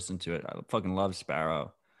episode, go listen to it. I fucking love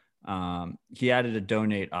Sparrow. He added a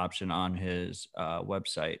donate option on his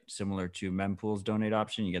website, similar to Mempool's donate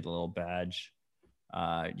option. You get the little badge.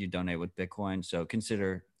 You donate with Bitcoin. So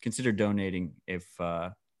consider donating if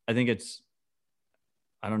I think it's,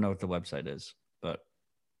 I don't know what the website is, but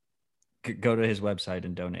go to his website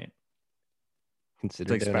and donate.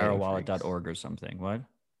 Consider it's like sparrowwallet.org or something. What?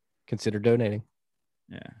 Consider donating.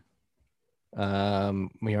 Yeah.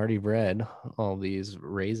 We already read all these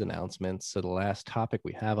raise announcements. So the last topic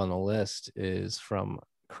we have on the list is from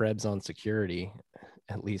Krebs on Security.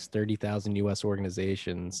 At least 30,000 U.S.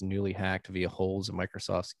 organizations newly hacked via holes in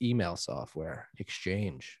Microsoft's email software,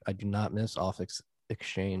 Exchange. I do not miss Office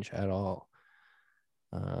Exchange at all.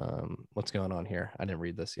 What's going on here? I didn't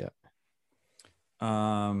read this yet.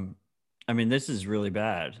 I mean, this is really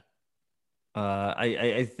bad.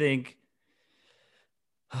 I think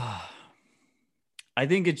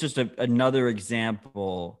it's just another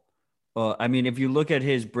example. I mean, if you look at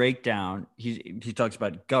his breakdown, he talks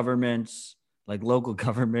about governments, like local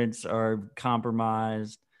governments are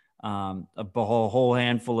compromised, a whole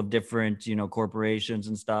handful of different, corporations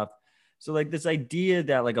and stuff. So like this idea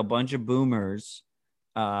that like a bunch of boomers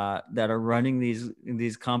that are running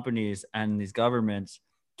these companies and these governments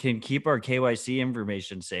can keep our KYC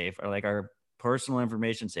information safe, or like our personal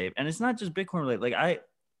information safe. And it's not just Bitcoin related. Like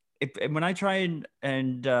when I try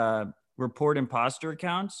and report imposter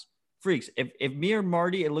accounts, freaks, if me or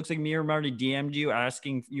Marty, it looks like me or Marty DM'd you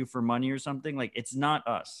asking you for money or something, like it's not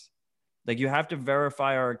us. Like you have to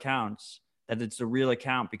verify our accounts that it's a real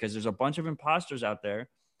account, because there's a bunch of imposters out there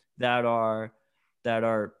that are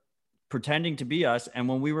pretending to be us. And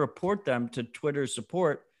when we report them to Twitter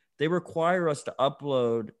support, they require us to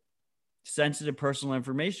upload sensitive personal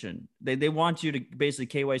information. They want you to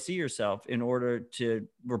basically KYC yourself in order to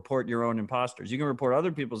report your own imposters. You can report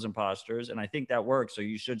other people's imposters, and I think that works. So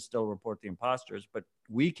you should still report the imposters, but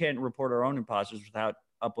we can't report our own imposters without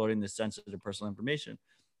uploading this sensitive personal information.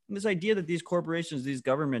 And this idea that these corporations, these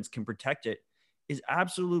governments can protect it is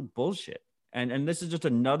absolute bullshit. And this is just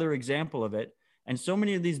another example of it. And so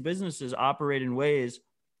many of these businesses operate in ways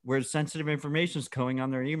where sensitive information is going on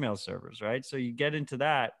their email servers, right? So you get into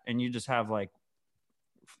that and you just have like,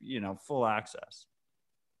 full access.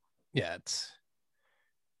 Yeah,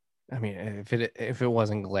 I mean, if it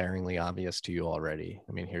wasn't glaringly obvious to you already,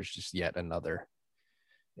 I mean, here's just yet another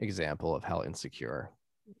example of how insecure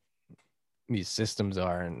these systems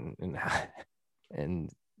are, and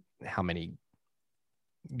how many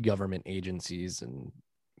government agencies and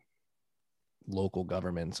local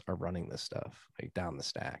governments are running this stuff, like down the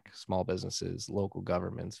stack. Small businesses, local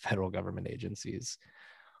governments, federal government agencies,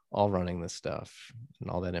 all running this stuff, and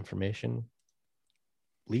all that information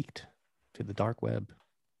leaked to the dark web.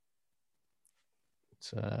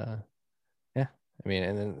 It's yeah, I mean,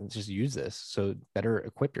 and then just use this. So better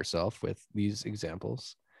equip yourself with these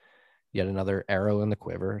examples. Yet another arrow in the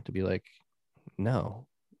quiver to be like, no,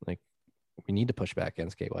 like we need to push back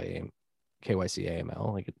against KYC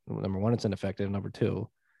AML. Like, number one, it's ineffective. Number two,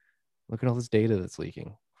 look at all this data that's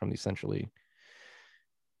leaking from these central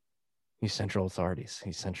authorities,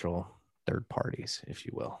 these central third parties, if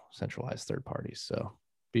you will, centralized third parties. So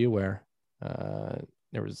be aware.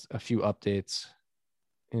 There was a few updates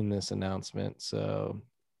in this announcement. So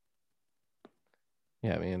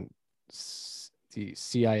yeah, I mean, the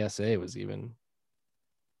CISA was even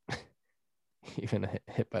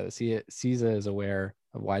hit by the CISA is aware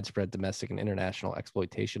of widespread domestic and international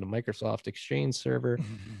exploitation of Microsoft Exchange Server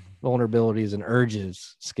vulnerabilities, and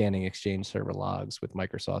urges scanning Exchange Server logs with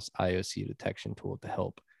Microsoft's IOC detection tool to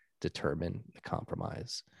help determine the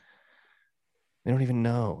compromise. They don't even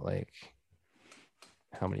know like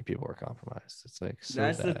how many people were compromised. It's like so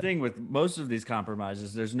That's the bad. thing with most of these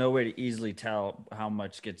compromises. There's no way to easily tell how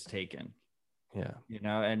much gets taken. Yeah.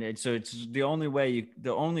 And it's the only way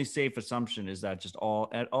the only safe assumption is that just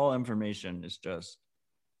all information is just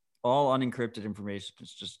all unencrypted information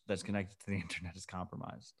is just that's connected to the internet is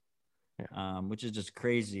compromised. Yeah. Which is just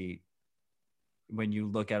crazy when you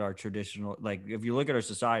look at our traditional, like if you look at our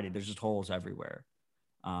society, there's just holes everywhere.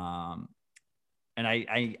 And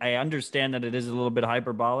I understand that it is a little bit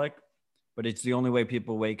hyperbolic, but it's the only way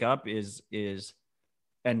people wake up is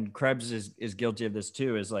and Krebs is guilty of this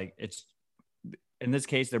too, is like it's in this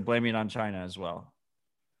case, they're blaming it on China as well.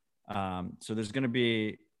 So there's going to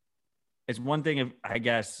be, it's one thing if, I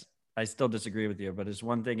guess, I still disagree with you, but it's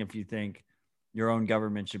one thing if you think your own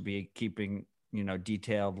government should be keeping,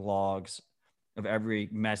 detailed logs of every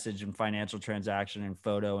message and financial transaction and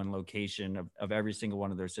photo and location of every single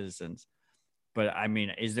one of their citizens. But I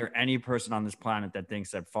mean, is there any person on this planet that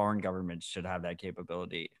thinks that foreign governments should have that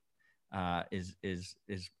capability? There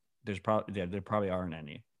probably aren't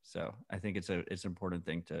any. So I think it's an important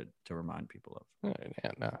thing to remind people of.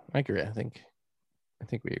 Yeah, no, I agree. I think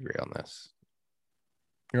we agree on this.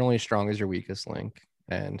 You're only as strong as your weakest link,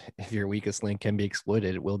 and if your weakest link can be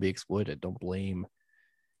exploited, it will be exploited. Don't blame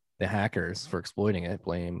the hackers for exploiting it.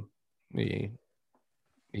 Blame the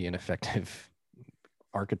ineffective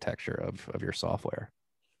architecture of your software.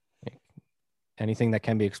 Like, anything that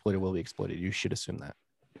can be exploited will be exploited. You should assume that.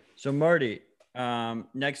 So Marty,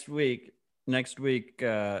 next week,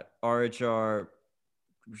 RHR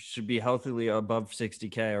should be healthily above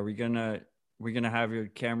 60K. Are we gonna have your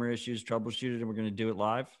camera issues troubleshooted and we're gonna do it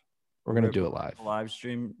live? We're gonna do it live. Live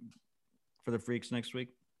stream for the freaks next week.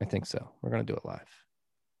 I think so. We're gonna do it live.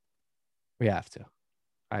 We have to.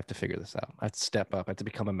 I have to figure this out. I have to step up. I have to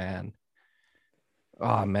become a man.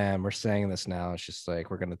 Oh man, we're saying this now. It's just like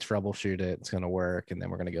we're gonna troubleshoot it. It's gonna work, and then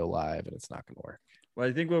we're gonna go live, and it's not gonna work. Well,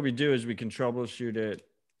 I think what we do is we can troubleshoot it.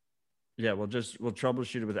 Yeah, we'll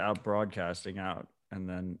troubleshoot it without broadcasting out, and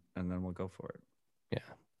then we'll go for it.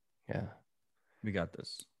 Yeah. We got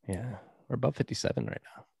this. Yeah, we're above 57 right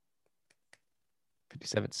now.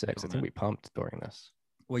 57.6. I think we pumped during this.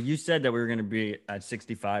 Well, you said that we were going to be at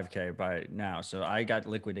 65K by now, so I got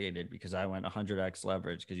liquidated because I went 100x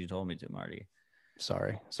leverage because you told me to, Marty.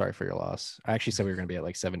 Sorry for your loss. I actually said we were going to be at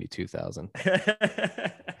like 72,000.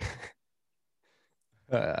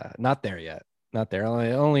 Not there yet. Not there.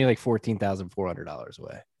 Only like $14,400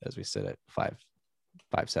 away as we sit at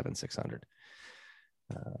 5,700.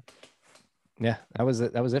 Yeah, that was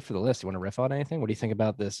it. That was it for the list. You want to riff on anything? What do you think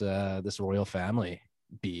about this royal family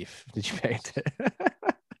beef? Did you pay it?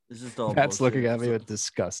 This is all Pat's bullshit. looking at me with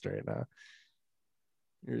disgust right now.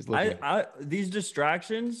 These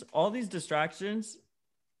distractions, all these distractions,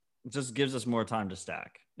 just gives us more time to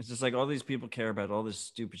stack. It's just like all these people care about all this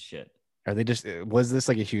stupid shit. Are they just? Was this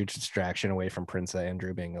like a huge distraction away from Prince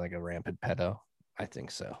Andrew being like a rampant pedo? I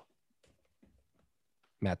think so.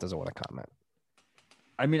 Matt doesn't want to comment.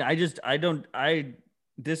 I mean,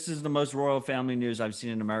 this is the most royal family news I've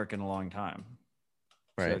seen in America in a long time.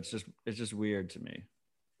 Right. So it's just weird to me.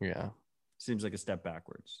 Yeah. Seems like a step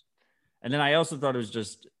backwards. And then I also thought it was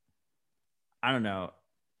just, I don't know,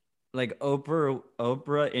 like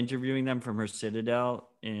Oprah interviewing them from her Citadel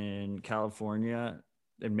in California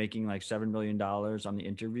and making like $7 million on the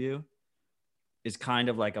interview is kind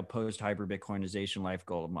of like a post-hyper Bitcoinization life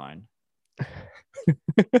goal of mine.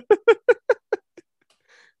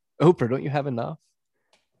 Oprah, don't you have enough?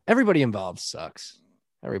 Everybody involved sucks.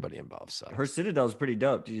 Her Citadel is pretty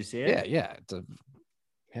dope. Did you see it? Yeah.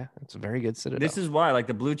 It's a very good Citadel. This is why, like,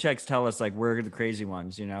 the blue checks tell us like we're the crazy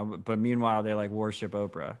ones, but meanwhile they like worship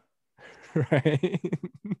Oprah. Right.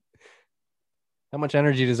 How much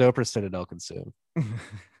energy does Oprah Citadel consume? You're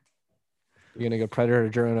gonna go predator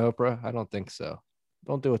drone Oprah? I don't think so.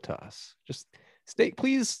 Don't do it to us. Just stay,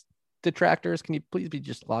 please. Detractors, can you please be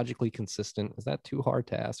just logically consistent? Is that too hard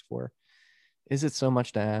to ask for? Is it so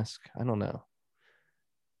much to ask? I don't know.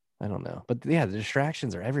 But yeah, the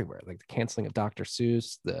distractions are everywhere. Like the canceling of Dr.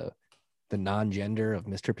 Seuss, the non-gender of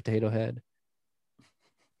Mr. Potato Head.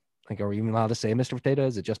 Like, are we even allowed to say Mr. Potato Head?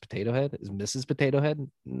 Is it just Potato Head? Is Mrs. Potato Head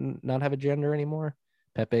not have a gender anymore?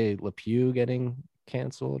 Pepe Le Pew getting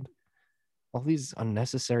canceled. All these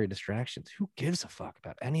unnecessary distractions. Who gives a fuck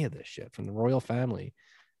about any of this shit? From the royal family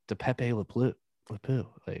to Pepe Le Pew,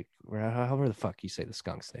 like however the fuck you say the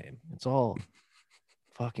skunk's name. It's all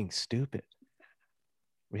fucking stupid.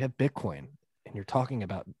 We have Bitcoin, and you're talking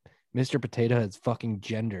about Mr. Potato Head's fucking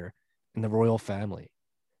gender in the royal family.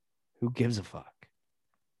 Who gives a fuck?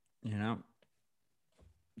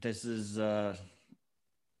 this is well,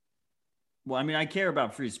 I mean, I care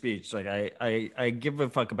about free speech. Like I give a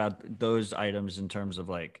fuck about those items in terms of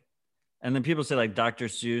like, and then people say like Dr.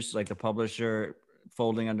 Seuss, like the publisher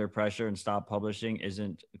folding under pressure and stop publishing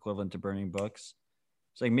isn't equivalent to burning books.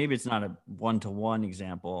 It's like maybe it's not a one-to-one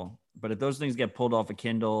example, but if those things get pulled off of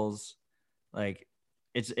Kindles, like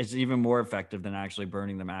it's even more effective than actually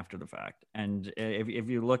burning them after the fact. And if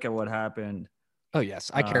you look at what happened. Oh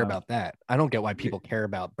yes, I care about that. I don't get why people care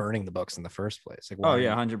about burning the books in the first place. Like, why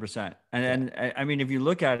 100%. And I mean, if you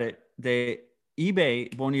look at it,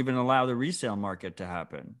 eBay won't even allow the resale market to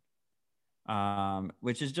happen,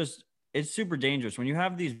 which is just, it's super dangerous when you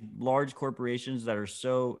have these large corporations that are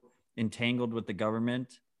so entangled with the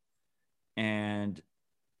government, and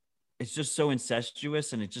it's just so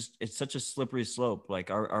incestuous, and it's such a slippery slope.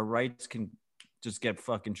 Like our rights can just get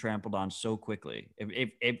fucking trampled on so quickly.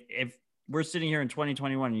 If we're sitting here in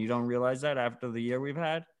 2021 and you don't realize that after the year we've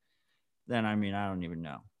had, then I mean, I don't even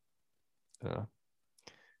know.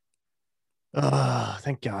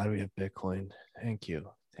 Thank God we have Bitcoin. Thank you,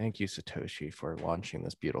 Satoshi, for launching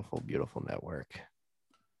this beautiful, beautiful network.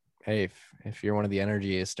 Hey, if you're one of the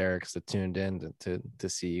energy hysterics that tuned in to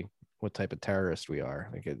see what type of terrorist we are,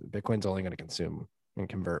 like Bitcoin's only going to consume and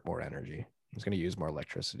convert more energy. It's going to use more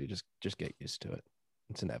electricity. Just get used to it.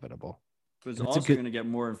 It's inevitable. But it's also going to get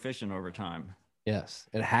more efficient over time. Yes,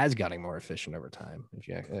 it has gotten more efficient over time. If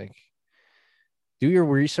you like, do your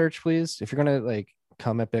research, please. If you're gonna like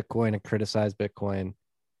come at Bitcoin and criticize Bitcoin,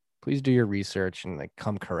 please do your research and like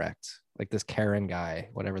come correct. Like this Karen guy,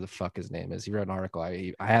 whatever the fuck his name is, he wrote an article.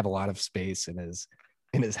 I have a lot of space in his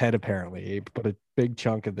head. Apparently, he put a big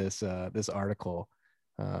chunk of this article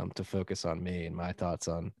to focus on me and my thoughts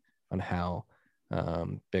on how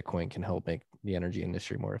Bitcoin can help make the energy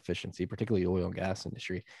industry more efficiency, particularly oil and gas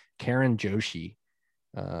industry. Karen Joshi.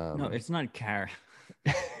 No, it's not Karen.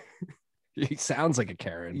 He sounds like a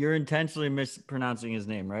Karen. You're intentionally mispronouncing his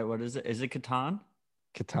name, right? What is it? Is it Catan?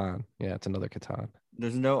 Catan. Yeah, it's another Catan.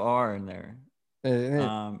 There's no R in there.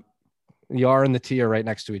 The R and the T are right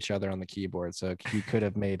next to each other on the keyboard, so he could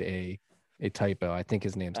have made a typo. I think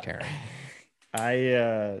his name's Karen.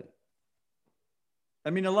 I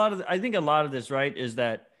mean, I think a lot of this, right, is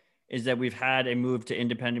that we've had a move to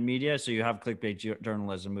independent media. So you have clickbait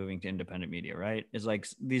journalism moving to independent media, right? It's like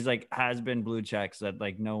these like has-been blue checks that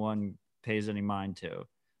like no one pays any mind to.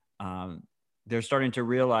 They're starting to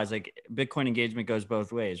realize like Bitcoin engagement goes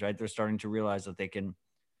both ways, right? They're starting to realize that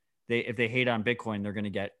if they hate on Bitcoin, they're going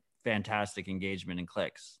to get fantastic engagement and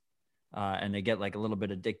clicks, and they get like a little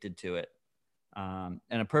bit addicted to it. And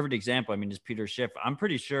a perfect example, I mean, is Peter Schiff. I'm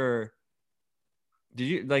pretty sure. Do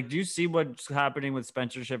you see what's happening with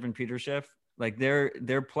Spencer Schiff and Peter Schiff? Like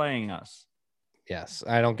they're playing us. Yes,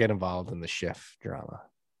 I don't get involved in the Schiff drama.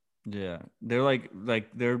 Yeah, they're like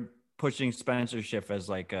they're pushing Spencer Schiff as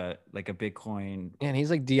like a Bitcoin. Yeah, and he's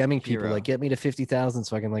like DMing people hero. like, get me to 50,000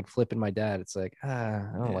 so I can like flip in my dad. It's like, I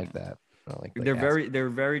don't like that. I don't like. They're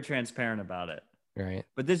very transparent about it. Right.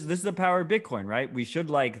 But this is the power of Bitcoin, right? We should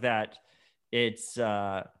like that. It's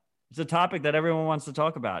a topic that everyone wants to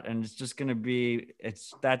talk about, and it's just going to be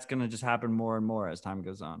that's going to just happen more and more as time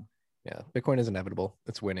goes on. Yeah, Bitcoin is inevitable.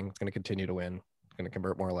 It's winning. It's going to continue to win. It's going to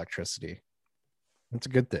convert more electricity. It's a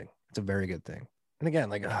good thing. It's a very good thing. And again,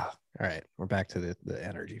 like, all right, we're back to the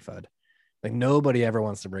energy FUD. Like nobody ever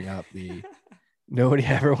wants to bring up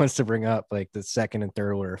like the second and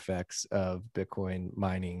third order effects of Bitcoin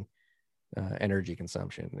mining energy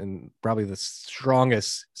consumption. And probably the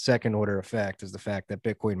strongest second order effect is the fact that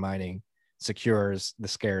Bitcoin mining secures the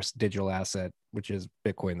scarce digital asset, which is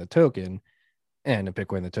Bitcoin the token. And if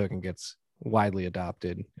Bitcoin the token gets widely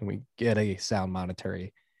adopted and we get a sound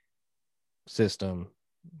monetary system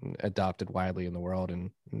adopted widely in the world,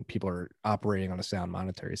 and people are operating on a sound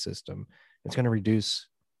monetary system, it's going to reduce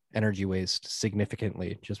energy waste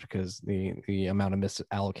significantly, just because the amount of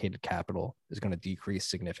misallocated capital is going to decrease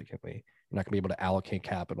significantly. You're not going to be able to allocate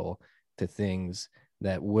capital to things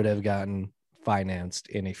that would have gotten financed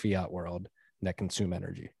in a fiat world that consume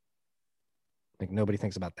energy. Like nobody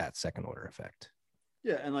thinks about that second order effect.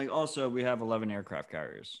 Yeah, and like also we have 11 aircraft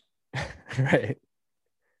carriers. Right.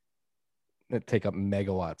 That take up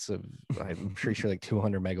megawatts of, I'm pretty sure like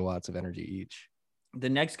 200 megawatts of energy each. The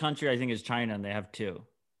next country I think is China, and they have 2.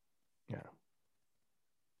 Yeah.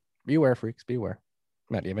 Beware, freaks. Beware.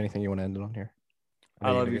 Matt, do you have anything you want to end it on here?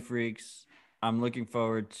 I love you, freaks. I'm looking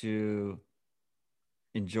forward to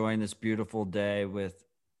enjoying this beautiful day with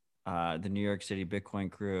the New York City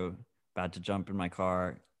Bitcoin crew. About to jump in my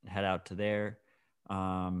car, head out to there.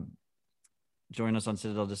 Join us on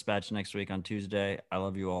Citadel Dispatch next week on Tuesday. I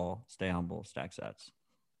love you all. Stay humble. Stack sats.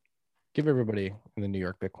 Give everybody in the New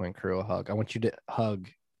York Bitcoin crew a hug. I want you to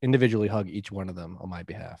individually hug each one of them on my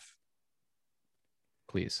behalf.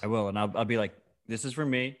 Please. I will, and I'll be like, this is for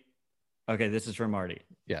me. Okay, this is for Marty.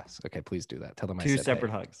 Yes. Okay, please do that. Tell them I Two said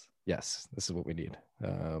separate hey. hugs. Yes, this is what we need.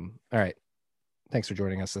 All right. Thanks for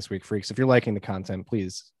joining us this week, freaks. If you're liking the content,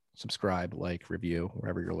 please subscribe, like, review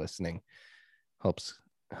wherever you're listening. Helps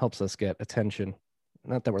us get attention.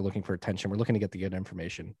 Not that we're looking for attention. We're looking to get the good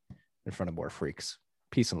information in front of more freaks.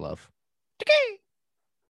 Peace and love. Okay.